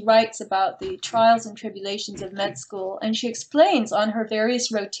book, she writes about the trials and tribulations of med school, and she explains on her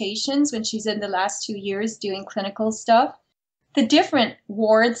various rotations when she's in the last 2 years doing clinical stuff, the different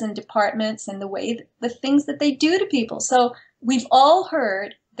wards and departments and the things that they do to people. So we've all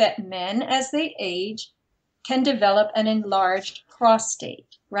heard that men, as they age, can develop an enlarged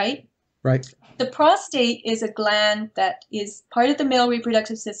prostate, right? Right. The prostate is a gland that is part of the male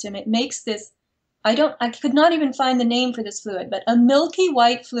reproductive system. It makes this, I could not even find the name for this fluid, but a milky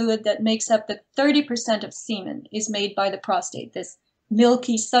white fluid that makes up the 30% of semen is made by the prostate, this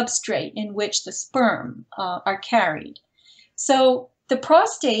milky substrate in which the sperm are carried. So the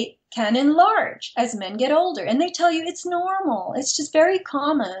prostate can enlarge as men get older, and they tell you it's normal. It's just very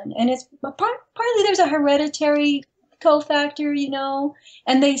common, and it's partly there's a hereditary cofactor,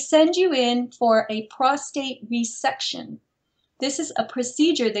 and they send you in for a prostate resection. This is a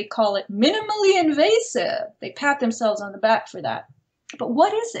procedure, they call it minimally invasive. They pat themselves on the back for that. But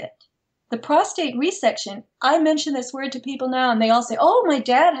what is it? The prostate resection, I mention this word to people now, and they all say, oh, my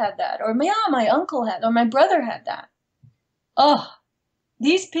dad had that, or yeah, my uncle had, or my brother had that. Oh,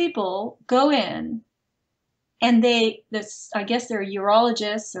 these people go in, and I guess they're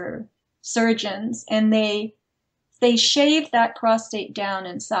urologists or surgeons, and they shave that prostate down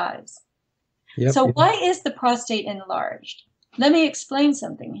in size. Yep, so yep. Why is the prostate enlarged? Let me explain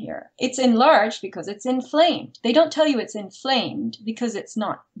something here. It's enlarged because it's inflamed. They don't tell you it's inflamed because it's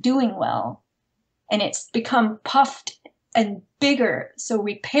not doing well, and it's become puffed and bigger so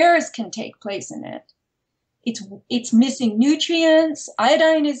repairs can take place in it. It's missing nutrients.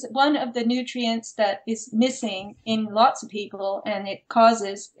 Iodine is one of the nutrients that is missing in lots of people, and it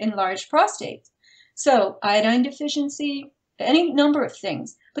causes enlarged prostates. So iodine deficiency, any number of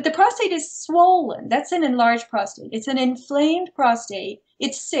things. But the prostate is swollen. That's an enlarged prostate. It's an inflamed prostate.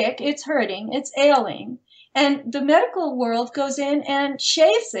 It's sick. It's hurting. It's ailing. And the medical world goes in and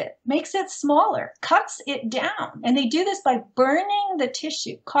shaves it, makes it smaller, cuts it down. And they do this by burning the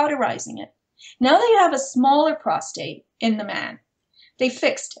tissue, cauterizing it. Now they have a smaller prostate in the man. They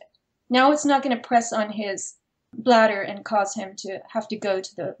fixed it. Now it's not going to press on his bladder and cause him to have to go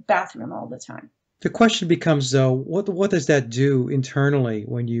to the bathroom all the time. The question becomes, though, what does that do internally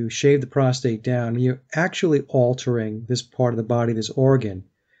when you shave the prostate down? You're actually altering this part of the body, this organ.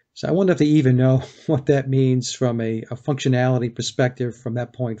 So I wonder if they even know what that means from a functionality perspective from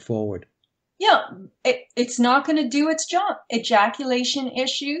that point forward. Yeah, it's not going to do its job. Ejaculation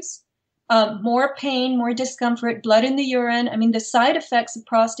issues, more pain, more discomfort, blood in the urine. I mean, the side effects of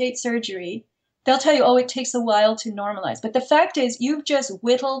prostate surgery, they'll tell you, oh, it takes a while to normalize. But the fact is, you've just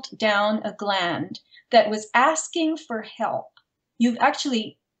whittled down a gland that was asking for help. You've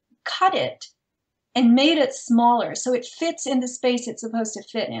actually cut it and made it smaller so it fits in the space it's supposed to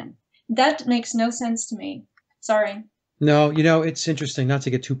fit in. That makes no sense to me. Sorry. No, it's interesting, not to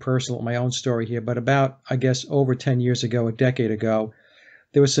get too personal with my own story here, but about, I guess, over 10 years ago, a decade ago,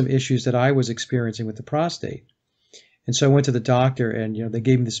 there were some issues that I was experiencing with the prostate. And so I went to the doctor, and they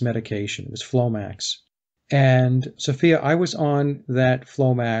gave me this medication. It was Flomax. And Sofia, I was on that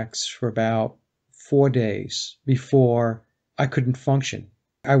Flomax for about 4 days before I couldn't function.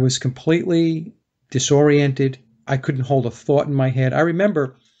 I was completely disoriented. I couldn't hold a thought in my head. I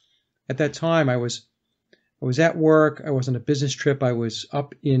remember at that time I was at work. I was on a business trip. I was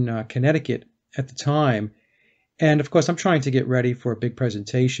up in Connecticut at the time. And of course, I'm trying to get ready for a big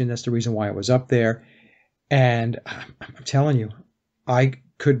presentation. That's the reason why I was up there. And I'm telling you, I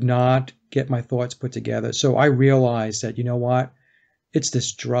could not get my thoughts put together. So I realized that, you know what? It's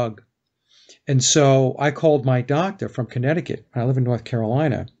this drug. And so I called my doctor from Connecticut. I live in North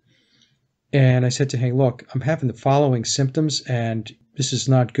Carolina. And I said to him, hey, look, I'm having the following symptoms, and this is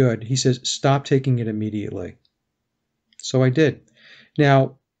not good. He says, stop taking it immediately. So I did.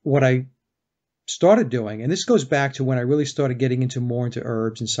 Now, what I started doing, and this goes back to when I really started getting more into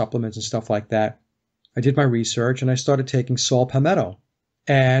herbs and supplements and stuff like that, I did my research and I started taking saw palmetto.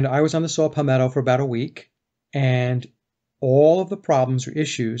 And I was on the saw palmetto for about a week, and all of the problems or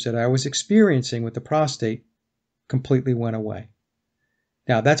issues that I was experiencing with the prostate completely went away.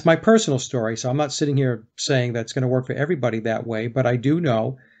 Now, that's my personal story, so I'm not sitting here saying that's going to work for everybody that way, but I do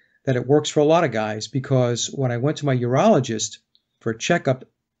know that it works for a lot of guys, because when I went to my urologist for a checkup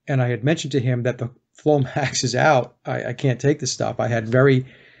and I had mentioned to him that the Flomax is out, I can't take this stuff. I had very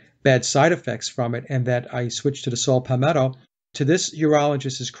bad side effects from it, and that I switched to the saw palmetto. To this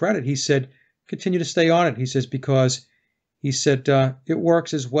urologist's credit, he said, continue to stay on it. He says, because he said it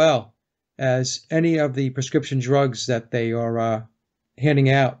works as well as any of the prescription drugs that they are handing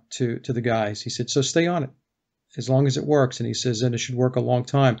out to the guys. He said, so stay on it as long as it works. And he says, and it should work a long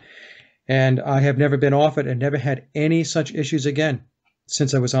time. And I have never been off it and never had any such issues again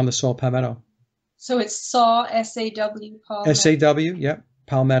since I was on the saw palmetto. So it's saw, S-A-W, palmetto. S-A-W, yep.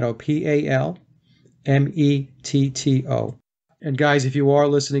 Palmetto, P-A-L-M-E-T-T-O. And guys, if you are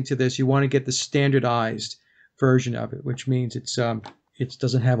listening to this, you want to get the standardized version of it, which means it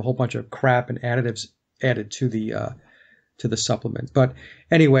doesn't have a whole bunch of crap and additives added to the supplement. But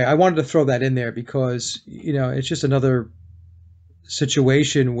anyway, I wanted to throw that in there because it's just another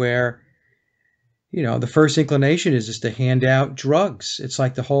situation where the first inclination is just to hand out drugs. It's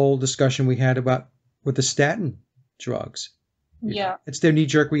like the whole discussion we had about with the statin drugs. Yeah. It's their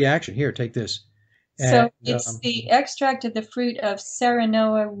knee-jerk reaction. Here, take this. So And it's the extract of the fruit of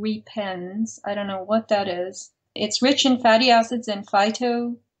Serenoa repens. I don't know what that is. It's rich in fatty acids and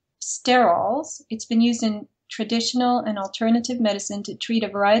phytosterols. It's been used in traditional and alternative medicine to treat a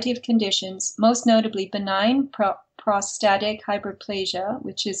variety of conditions, most notably benign prostatic hyperplasia,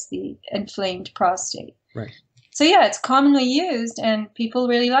 which is the inflamed prostate. right. So yeah, it's commonly used and people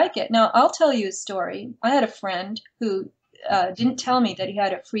really like it. Now, I'll tell you a story. I had a friend who didn't tell me that he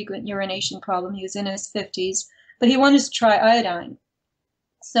had a frequent urination problem. He was in his 50s, but he wanted to try iodine.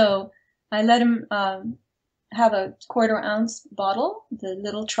 So I let him have a 1/4 ounce bottle, the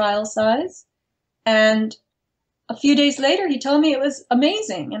little trial size. And a few days later, he told me it was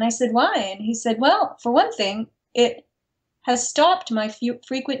amazing. And I said, why? And he said, well, for one thing, it has stopped my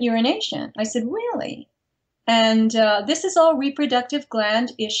frequent urination. I said, really? And this is all reproductive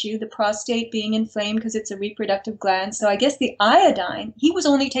gland issue, the prostate being inflamed because it's a reproductive gland. So I guess the iodine, he was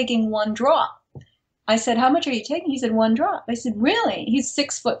only taking 1 drop. I said, how much are you taking? He said, 1 drop. I said, really? He's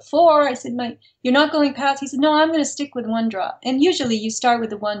 6'4". I said, you're not going past? He said, no, I'm going to stick with 1 drop. And usually you start with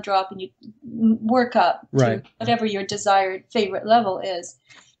the 1 drop and you work up to whatever your desired favorite level is.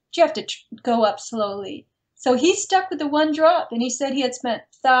 But you have to go up slowly. So he stuck with the 1 drop, and he said he had spent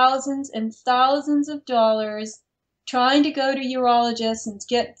thousands and thousands of dollars trying to go to urologists and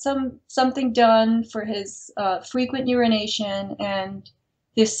get something done for his frequent urination. And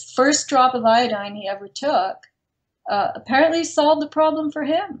this first drop of iodine he ever took apparently solved the problem for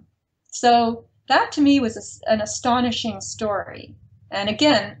him. So that to me was an astonishing story. And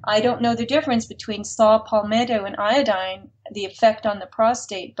again, I don't know the difference between saw palmetto and iodine, the effect on the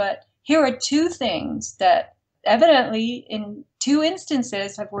prostate, but here are 2 things that evidently in 2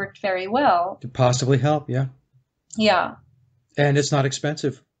 instances have worked very well. To possibly help, yeah. Yeah. And it's not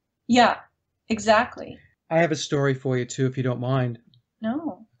expensive. Yeah, exactly. I have a story for you too, if you don't mind.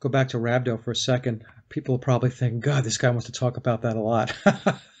 No. Go back to rhabdo for a second. People will probably think, God, this guy wants to talk about that a lot.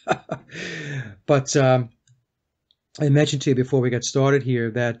 But I mentioned to you before we got started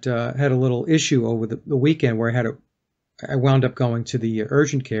here that I had a little issue over the weekend where I wound up going to the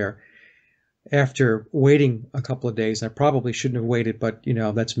urgent care after waiting a couple of days. I probably shouldn't have waited, but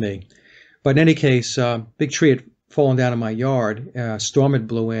that's me. But in any case, big tree had fallen down in my yard. Storm had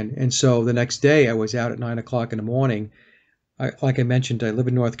blew in, and so the next day I was out at 9 o'clock in the morning. Like I mentioned, I live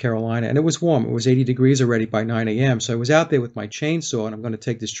in North Carolina, and it was warm. It was 80 degrees already by 9 a.m. So I was out there with my chainsaw, and I'm going to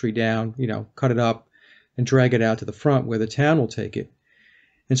take this tree down, cut it up, and drag it out to the front where the town will take it.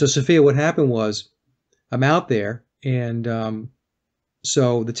 And so, Sophia, what happened was I'm out there, and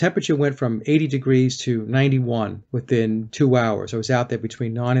so the temperature went from 80 degrees to 91 within 2 hours. I was out there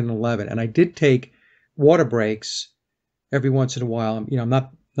between 9 and 11, and I did take water breaks every once in a while. I'm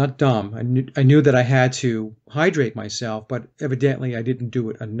not dumb. I knew that I had to hydrate myself, but evidently I didn't do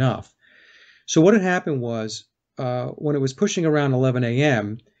it enough. So what had happened was when it was pushing around 11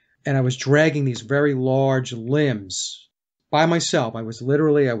 a.m. and I was dragging these very large limbs by myself, I would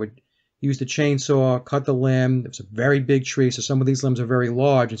use the chainsaw, cut the limb. It was a very big tree, so some of these limbs are very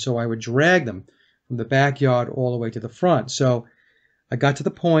large, and so I would drag them from the backyard all the way to the front. So I got to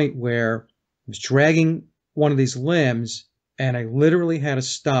the point where I was dragging one of these limbs, and I literally had to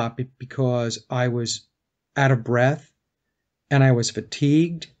stop because I was out of breath, and I was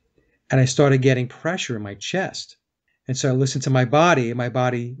fatigued, and I started getting pressure in my chest. And so I listened to my body, and my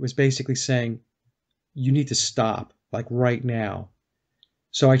body was basically saying, you need to stop, like right now.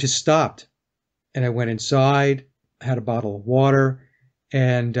 So I just stopped, and I went inside, had a bottle of water,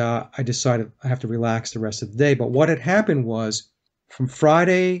 and I decided I have to relax the rest of the day. But what had happened was from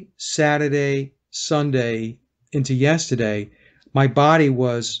Friday, Saturday, Sunday into yesterday, my body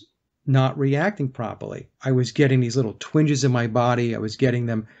was not reacting properly. I was getting these little twinges in my body. I was getting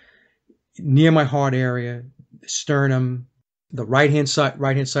them near my heart area, the sternum, the right-hand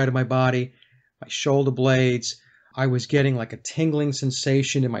side of my body, my shoulder blades. I was getting like a tingling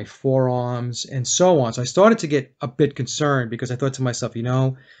sensation in my forearms and so on. So I started to get a bit concerned because I thought to myself,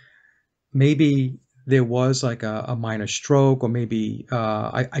 maybe there was like a minor stroke, or maybe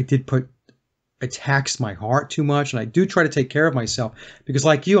I taxed my heart too much. And I do try to take care of myself because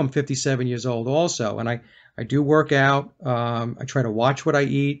like you, I'm 57 years old also. And I do work out. I try to watch what I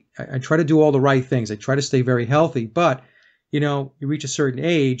eat. I try to do all the right things. I try to stay very healthy. But, you reach a certain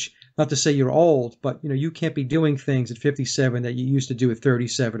age, not to say you're old, but, you can't be doing things at 57 that you used to do at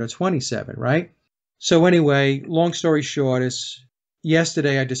 37 or 27, right? So anyway, long story short is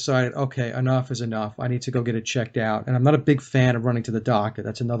yesterday I decided, okay, enough is enough. I need to go get it checked out. And I'm not a big fan of running to the doctor.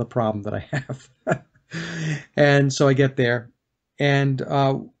 That's another problem that I have. And so I get there, and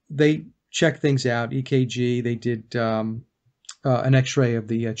they check things out, EKG. They did an X-ray of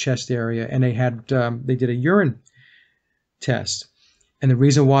the chest area, and they did a urine test. And the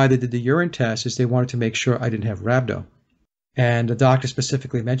reason why they did the urine test is they wanted to make sure I didn't have rhabdo. And the doctor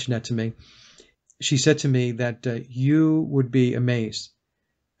specifically mentioned that to me. She said to me that you would be amazed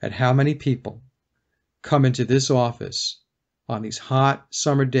at how many people come into this office on these hot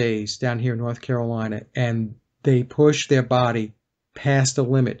summer days down here in North Carolina, and they push their body past the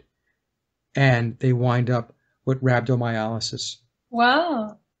limit, and they wind up with rhabdomyolysis.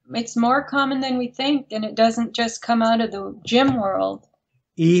 Wow. It's more common than we think, and it doesn't just come out of the gym world.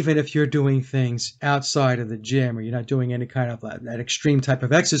 Even if you're doing things outside of the gym, or you're not doing any kind of that extreme type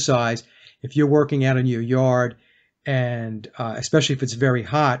of exercise, if you're working out in your yard, and especially if it's very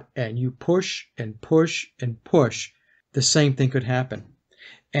hot, and you push and push and push, the same thing could happen.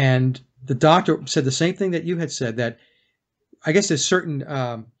 And the doctor said the same thing that you had said, that I guess there's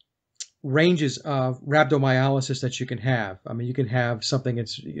certain ranges of rhabdomyolysis that you can have. I mean, you can have something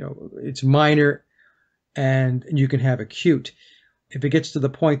it's minor, and you can have acute. If it gets to the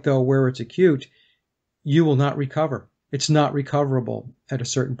point, though, where it's acute, you will not recover. It's not recoverable at a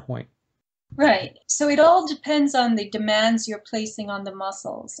certain point. Right. So it all depends on the demands you're placing on the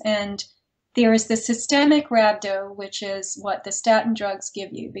muscles. And there is the systemic rhabdo, which is what the statin drugs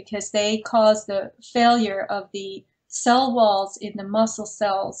give you, because they cause the failure of the cell walls in the muscle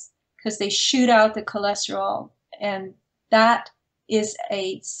cells because they shoot out the cholesterol. And that is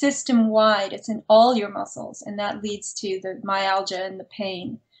a system-wide, it's in all your muscles, and that leads to the myalgia and the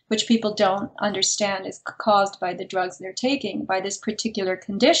pain, which people don't understand is caused by the drugs they're taking, by this particular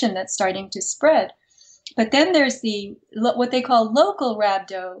condition that's starting to spread. But then there's what they call local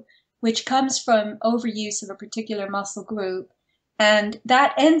rhabdo, which comes from overuse of a particular muscle group, and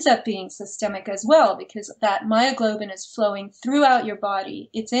that ends up being systemic as well, because that myoglobin is flowing throughout your body.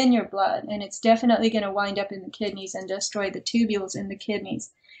 It's in your blood, and it's definitely going to wind up in the kidneys and destroy the tubules in the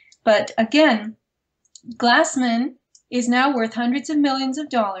kidneys. But again, Glassman is now worth hundreds of millions of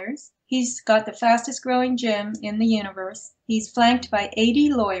dollars. He's got the fastest growing gym in the universe. He's flanked by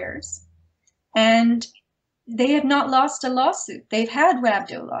 80 lawyers, and they have not lost a lawsuit. They've had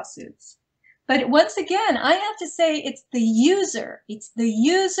rhabdo lawsuits. But once again, I have to say it's the user. It's the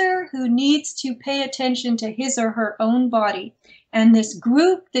user who needs to pay attention to his or her own body. And this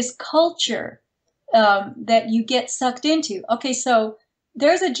group, this culture that you get sucked into. Okay, so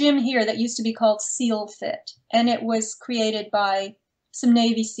there's a gym here that used to be called SEAL Fit, and it was created by some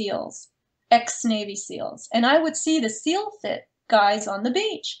Navy SEALs, ex-Navy SEALs. And I would see the SEAL Fit guys on the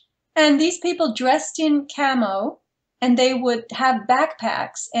beach. And these people dressed in camo, and they would have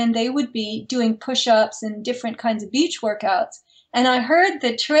backpacks, and they would be doing push-ups and different kinds of beach workouts. And I heard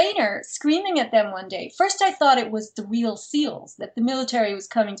the trainer screaming at them one day. First, I thought it was the real SEALs, that the military was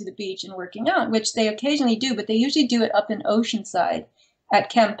coming to the beach and working out, which they occasionally do, but they usually do it up in Oceanside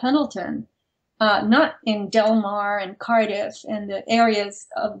at Camp Pendleton, not in Del Mar and Cardiff and the areas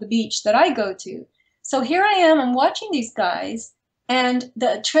of the beach that I go to. So here I am, I'm watching these guys, and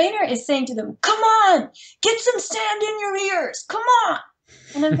the trainer is saying to them, "Come on, get some sand in your ears, come on."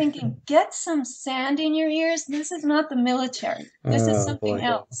 And I'm thinking, get some sand in your ears? This is not the military. This is something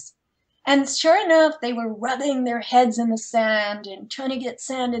else. And sure enough, they were rubbing their heads in the sand and trying to get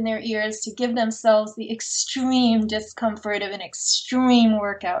sand in their ears to give themselves the extreme discomfort of an extreme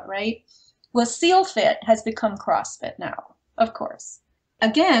workout, right? Well, SEAL Fit has become CrossFit now, of course.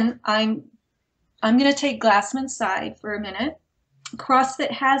 Again, I'm going to take Glassman's side for a minute.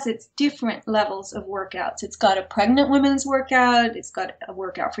 CrossFit has its different levels of workouts. It's got a pregnant women's workout, it's got a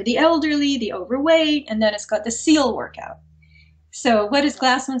workout for the elderly, the overweight, and then it's got the SEAL workout. So what does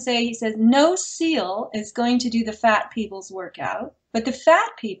Glassman say? He says, no SEAL is going to do the fat people's workout, but the fat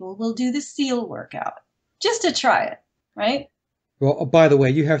people will do the SEAL workout, just to try it, right? Well, oh, by the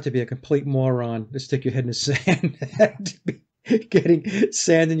way, you have to be a complete moron to stick your head in the sand and to be getting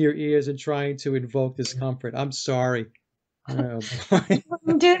sand in your ears and trying to invoke discomfort. I'm sorry. Oh, you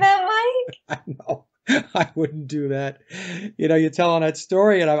wouldn't do that, Mike? I know. I wouldn't do that. You know, you're telling that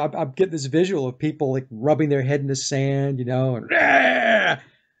story, and I'm getting this visual of people like rubbing their head in the sand, and I'm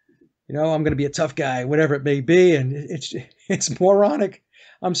going to be a tough guy, whatever it may be, and it's moronic.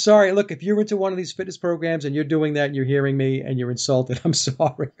 I'm sorry. Look, if you're into one of these fitness programs and you're doing that and you're hearing me and you're insulted, I'm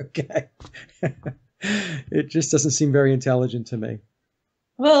sorry. Okay, it just doesn't seem very intelligent to me.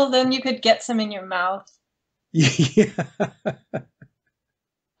 Well, then you could get some in your mouth. Yeah.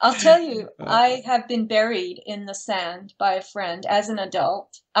 I'll tell you, I have been buried in the sand by a friend as an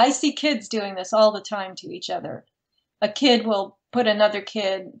adult. I see kids doing this all the time to each other. A kid will put another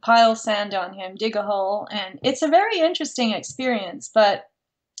kid, pile sand on him, dig a hole, and it's a very interesting experience. But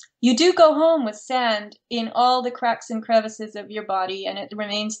you do go home with sand in all the cracks and crevices of your body, and it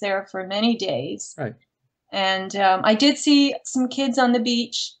remains there for many days. Right. And I did see some kids on the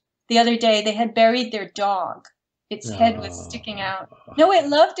beach the other day. They had buried their dog. Its head was sticking out. No, it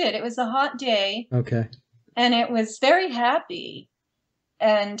loved it. It was a hot day. Okay. And it was very happy.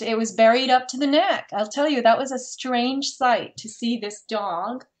 And it was buried up to the neck. I'll tell you, that was a strange sight to see this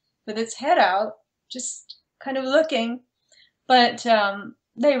dog with its head out, just kind of looking. But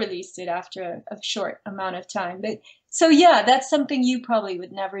they released it after a short amount of time. But so, yeah, that's something you probably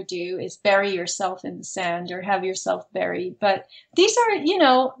would never do, is bury yourself in the sand or have yourself buried. But these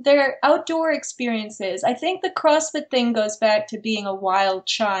are, they're outdoor experiences. I think the CrossFit thing goes back to being a wild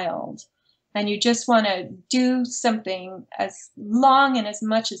child. And you just want to do something as long and as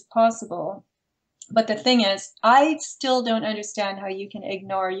much as possible. But the thing is, I still don't understand how you can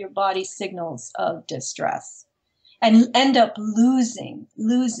ignore your body's signals of distress and end up losing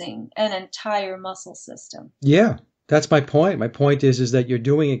an entire muscle system. Yeah, that's my point. My point is that you're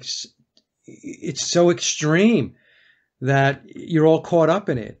doing it's so extreme that you're all caught up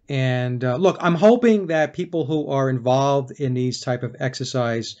in it. And look, I'm hoping that people who are involved in these type of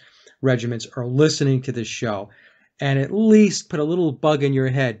exercise regimens are listening to this show and at least put a little bug in your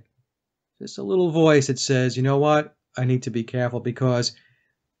head, just a little voice that says, you know what, I need to be careful, because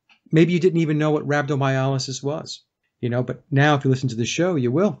maybe you didn't even know what rhabdomyolysis was, but now if you listen to the show,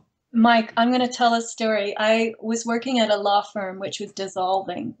 you will. Mike, I'm going to tell a story. I was working at a law firm which was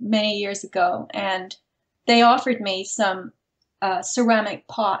dissolving many years ago, and they offered me some ceramic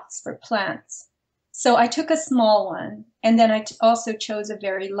pots for plants. So I took a small one, and then I also chose a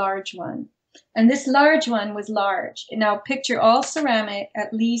very large one. And this large one was large. Now picture all ceramic,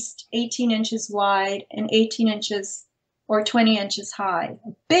 at least 18 inches wide and 18 inches or 20 inches high.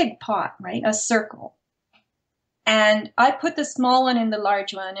 A big pot, right? A circle. And I put the small one in the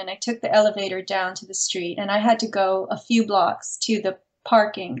large one, and I took the elevator down to the street, and I had to go a few blocks to the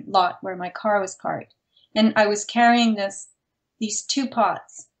parking lot where my car was parked. And I was carrying these two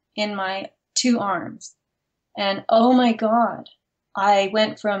pots in my 2 arms. And oh my God, I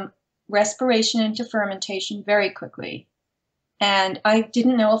went from respiration into fermentation very quickly. And I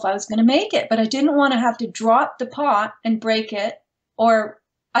didn't know if I was going to make it, but I didn't want to have to drop the pot and break it. Or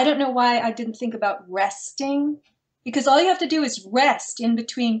I don't know why I didn't think about resting, because all you have to do is rest in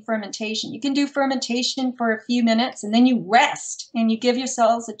between fermentation. You can do fermentation for a few minutes, and then you rest and you give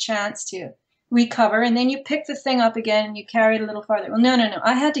yourselves a chance to recover, and then you pick the thing up again and you carry it a little farther. Well, no.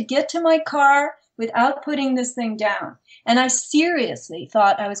 I had to get to my car without putting this thing down. And I seriously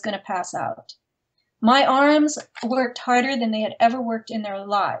thought I was going to pass out. My arms worked harder than they had ever worked in their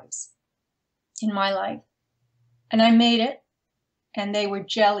lives, in my life. And I made it, and they were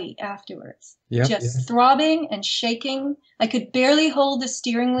jelly afterwards. Just throbbing and shaking. I could barely hold the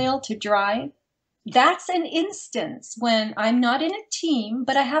steering wheel to drive. That's an instance when I'm not in a team,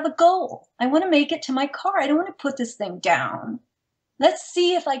 but I have a goal. I want to make it to my car. I don't want to put this thing down. Let's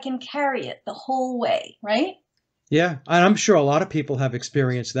see if I can carry it the whole way, right? Yeah, and I'm sure a lot of people have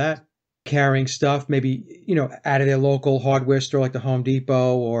experienced that, carrying stuff, maybe, out of their local hardware store like the Home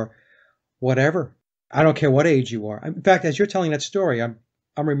Depot or whatever. I don't care what age you are. In fact, as you're telling that story, I'm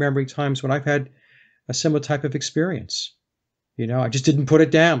remembering times when I've had a similar type of experience. I just didn't put it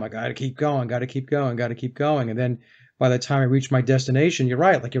down. I got to keep going, got to keep going, got to keep going. And then by the time I reach my destination, you're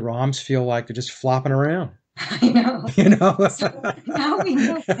right, like your arms feel like they're just flopping around. I know. So now we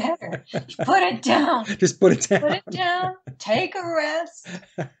know better. Put it down. Just put it down. Put it down. Take a rest.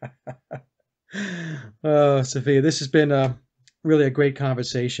 Oh, Sofia, this has been really a great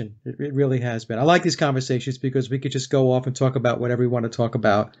conversation. It really has been. I like these conversations because we could just go off and talk about whatever we want to talk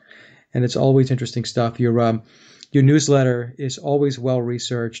about. And it's always interesting stuff. Your newsletter is always well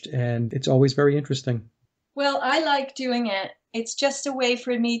researched, and it's always very interesting. Well, I like doing it. It's just a way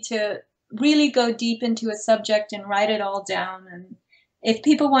for me to really go deep into a subject and write it all down. And if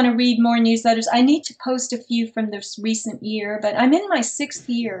people want to read more newsletters, I need to post a few from this recent year, but I'm in my 6th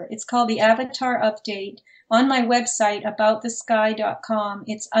year. It's called the Avatar Update. On my website, aboutthesky.com,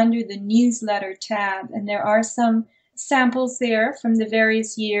 it's under the newsletter tab, and there are some samples there from the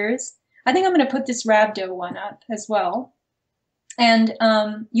various years. I think I'm going to put this Rhabdo one up as well. And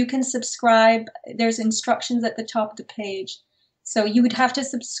you can subscribe. There's instructions at the top of the page. So you would have to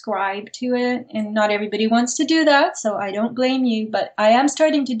subscribe to it, and not everybody wants to do that, so I don't blame you. But I am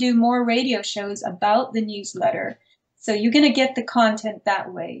starting to do more radio shows about the newsletter. So you're going to get the content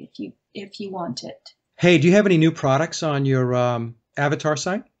that way if you want it. Hey, do you have any new products on your Avatar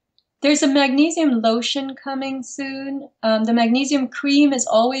site? There's a magnesium lotion coming soon. The magnesium cream is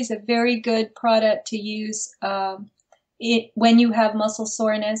always a very good product to use when you have muscle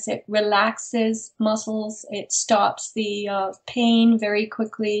soreness, it relaxes muscles. It stops the pain very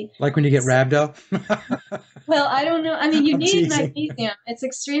quickly. Like when you get rhabdo? Well, I don't know. I mean, you I'm need teasing. magnesium. It's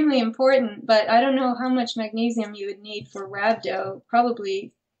extremely important, but I don't know how much magnesium you would need for rhabdo.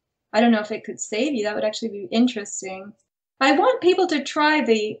 Probably, I don't know if it could save you. That would actually be interesting. I want people to try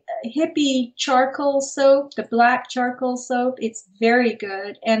the hippie charcoal soap, the black charcoal soap. It's very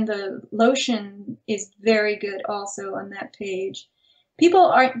good. And the lotion is very good also on that page. They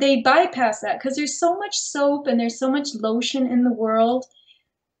bypass that because there's so much soap and there's so much lotion in the world.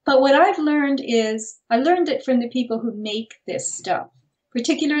 But what I've learned is, I learned it from the people who make this stuff,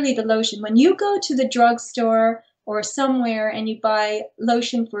 particularly the lotion. When you go to the drugstore or somewhere and you buy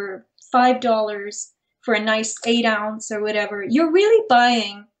lotion for $5 for a nice 8 ounce or whatever, you're really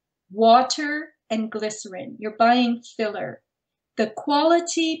buying water and glycerin. You're buying filler. The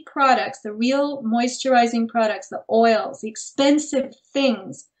quality products, the real moisturizing products, the oils, the expensive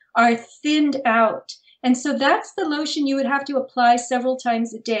things are thinned out. And so that's the lotion you would have to apply several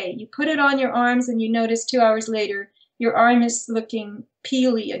times a day. You put it on your arms and you notice 2 hours later, your arm is looking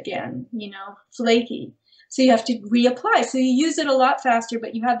peely again, flaky. So you have to reapply. So you use it a lot faster,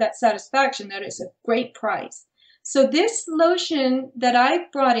 but you have that satisfaction that it's a great price. So this lotion that I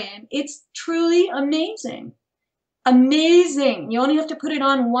brought in, it's truly amazing. Amazing. You only have to put it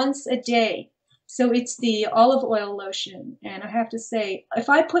on once a day. So it's the olive oil lotion. And I have to say, if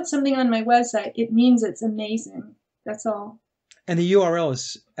I put something on my website, it means it's amazing. That's all. And the URL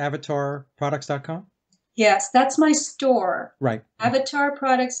is avatarproducts.com? Yes, that's my store. Right.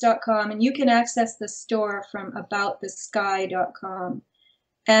 Avatarproducts.com. And you can access the store from aboutthesky.com.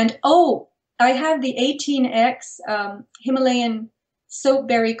 And I have the 18X Himalayan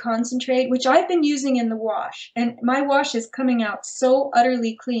soapberry concentrate, which I've been using in the wash. And my wash is coming out so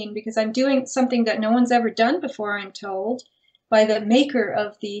utterly clean because I'm doing something that no one's ever done before, I'm told, by the maker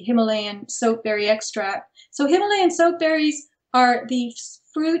of the Himalayan soapberry extract. So Himalayan soapberries are the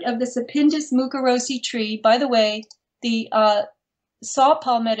fruit of the Statins mucorosi tree. By the way, the saw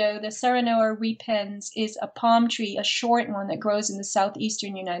palmetto, the Serenoa repens, is a palm tree, a short one that grows in the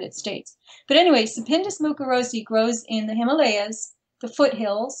southeastern United States. But anyway, Statins mucorosi grows in the Himalayas, the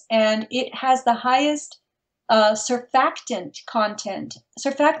foothills, and it has the highest surfactant content.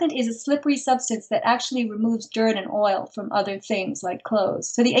 Surfactant is a slippery substance that actually removes dirt and oil from other things like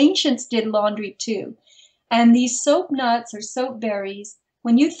clothes. So the ancients did laundry too. And these soap nuts or soap berries,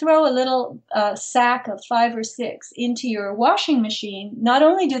 when you throw a little sack of 5 or 6 into your washing machine, not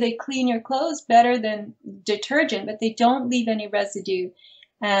only do they clean your clothes better than detergent, but they don't leave any residue.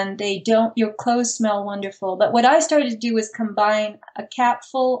 And your clothes smell wonderful. But what I started to do was combine a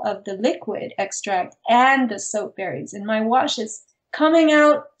capful of the liquid extract and the soap berries. And my wash is coming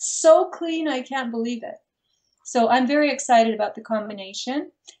out so clean, I can't believe it. So I'm very excited about the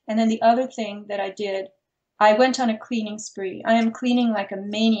combination. And then the other thing that I did, I went on a cleaning spree. I am cleaning like a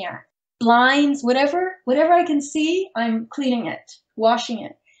maniac. Blinds, whatever I can see, I'm cleaning it, washing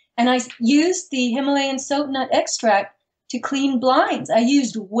it. And I used the Himalayan soap nut extract to clean blinds. I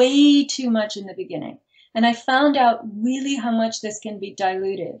used way too much in the beginning. And I found out really how much this can be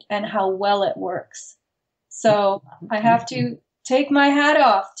diluted and how well it works. So I have to take my hat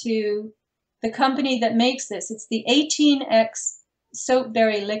off to the company that makes this. It's the 18X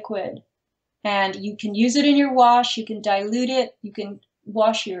soapberry liquid. And you can use it in your wash. You can dilute it. You can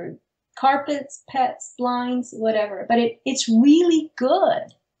wash your carpets, pets, blinds, whatever. But it's really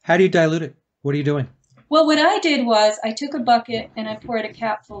good. How do you dilute it? What are you doing? Well, what I did was I took a bucket and I poured a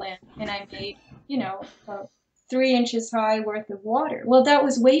capful in and I made, 3 inches high worth of water. Well, that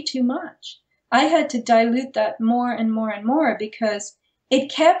was way too much. I had to dilute that more and more and more because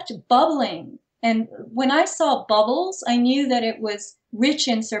it kept bubbling. And when I saw bubbles, I knew that it was rich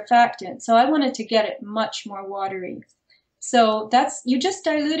in surfactant. So I wanted to get it much more watery. So you just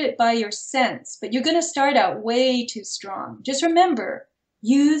dilute it by your sense, but you're going to start out way too strong. Just remember,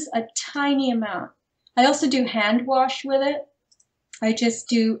 use a tiny amount. I also do hand wash with it. I just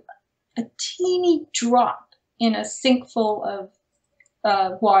do a teeny drop in a sink full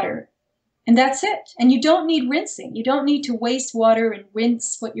of water. And that's it. And you don't need rinsing. You don't need to waste water and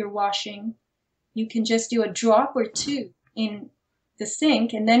rinse what you're washing. You can just do a drop or two in the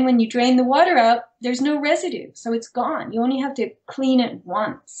sink. And then when you drain the water out, there's no residue. So it's gone. You only have to clean it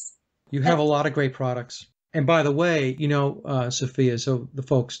once. You have a lot of great products. And by the way, Sofia, so the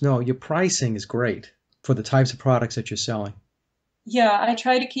folks know, your pricing is great for the types of products that you're selling. Yeah, I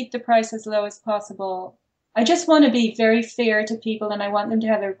try to keep the price as low as possible. I just want to be very fair to people and I want them to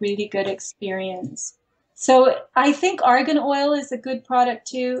have a really good experience. So I think argan oil is a good product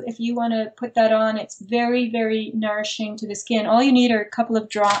too. If you want to put that on, it's very, very nourishing to the skin. All you need are a couple of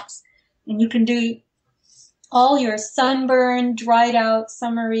drops, and you can do all your sunburn, dried out,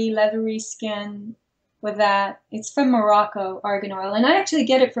 summery, leathery skin with that. It's from Morocco, argan oil. And I actually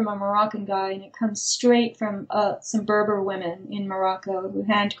get it from a Moroccan guy, and it comes straight from some Berber women in Morocco who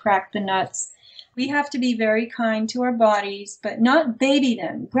hand-crack the nuts. We have to be very kind to our bodies, but not baby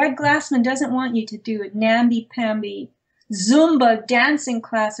them. Greg Glassman doesn't want you to do a namby-pamby Zumba dancing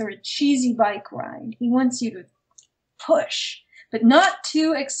class or a cheesy bike ride. He wants you to push, but not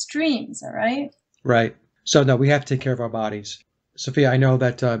too extremes, all right? Right. So, no, we have to take care of our bodies. Sofia, I know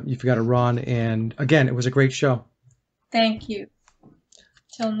that you've got to run, and again, it was a great show. Thank you.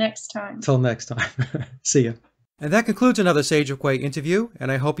 Till next time. Till next time. See ya. And that concludes another Sage of Quay interview,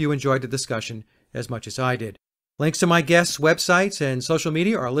 and I hope you enjoyed the discussion as much as I did. Links to my guests' websites and social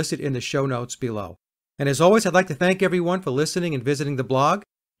media are listed in the show notes below. And as always, I'd like to thank everyone for listening and visiting the blog.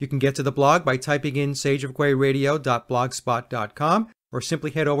 You can get to the blog by typing in sageofquayradio.blogspot.com or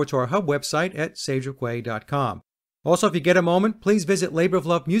simply head over to our hub website at sageofquay.com. Also, if you get a moment, please visit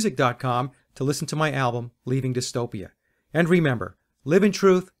laboroflovemusic.com to listen to my album, Leaving Dystopia. And remember, live in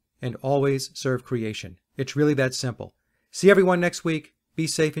truth and always serve creation. It's really that simple. See everyone next week. Be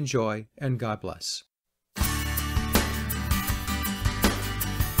safe, enjoy, and God bless. I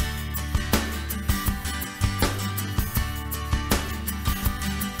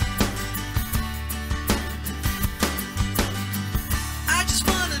just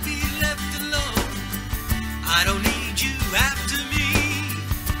wanna be left alone. I don't need you after me.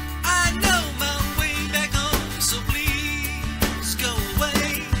 I know my way back home, so please go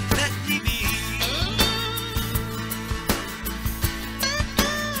away, let me be.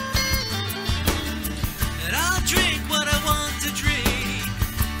 And I'll drink what I want to drink.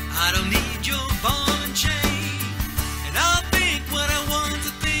 I don't need your ball and chain. And I'll think what I want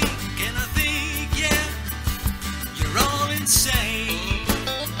to think. And I think, yeah, you're all insane.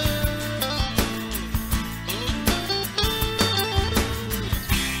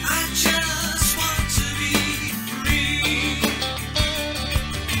 I just want to be free.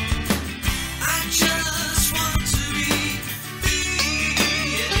 I just want to be free.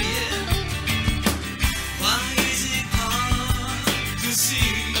 Yeah, yeah. Why is it hard to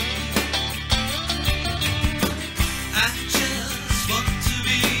see? I just want to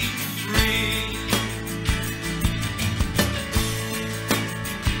be free.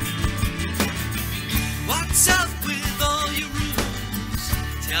 What's up with all your rules?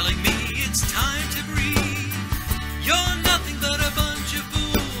 Telling me it's time to breathe.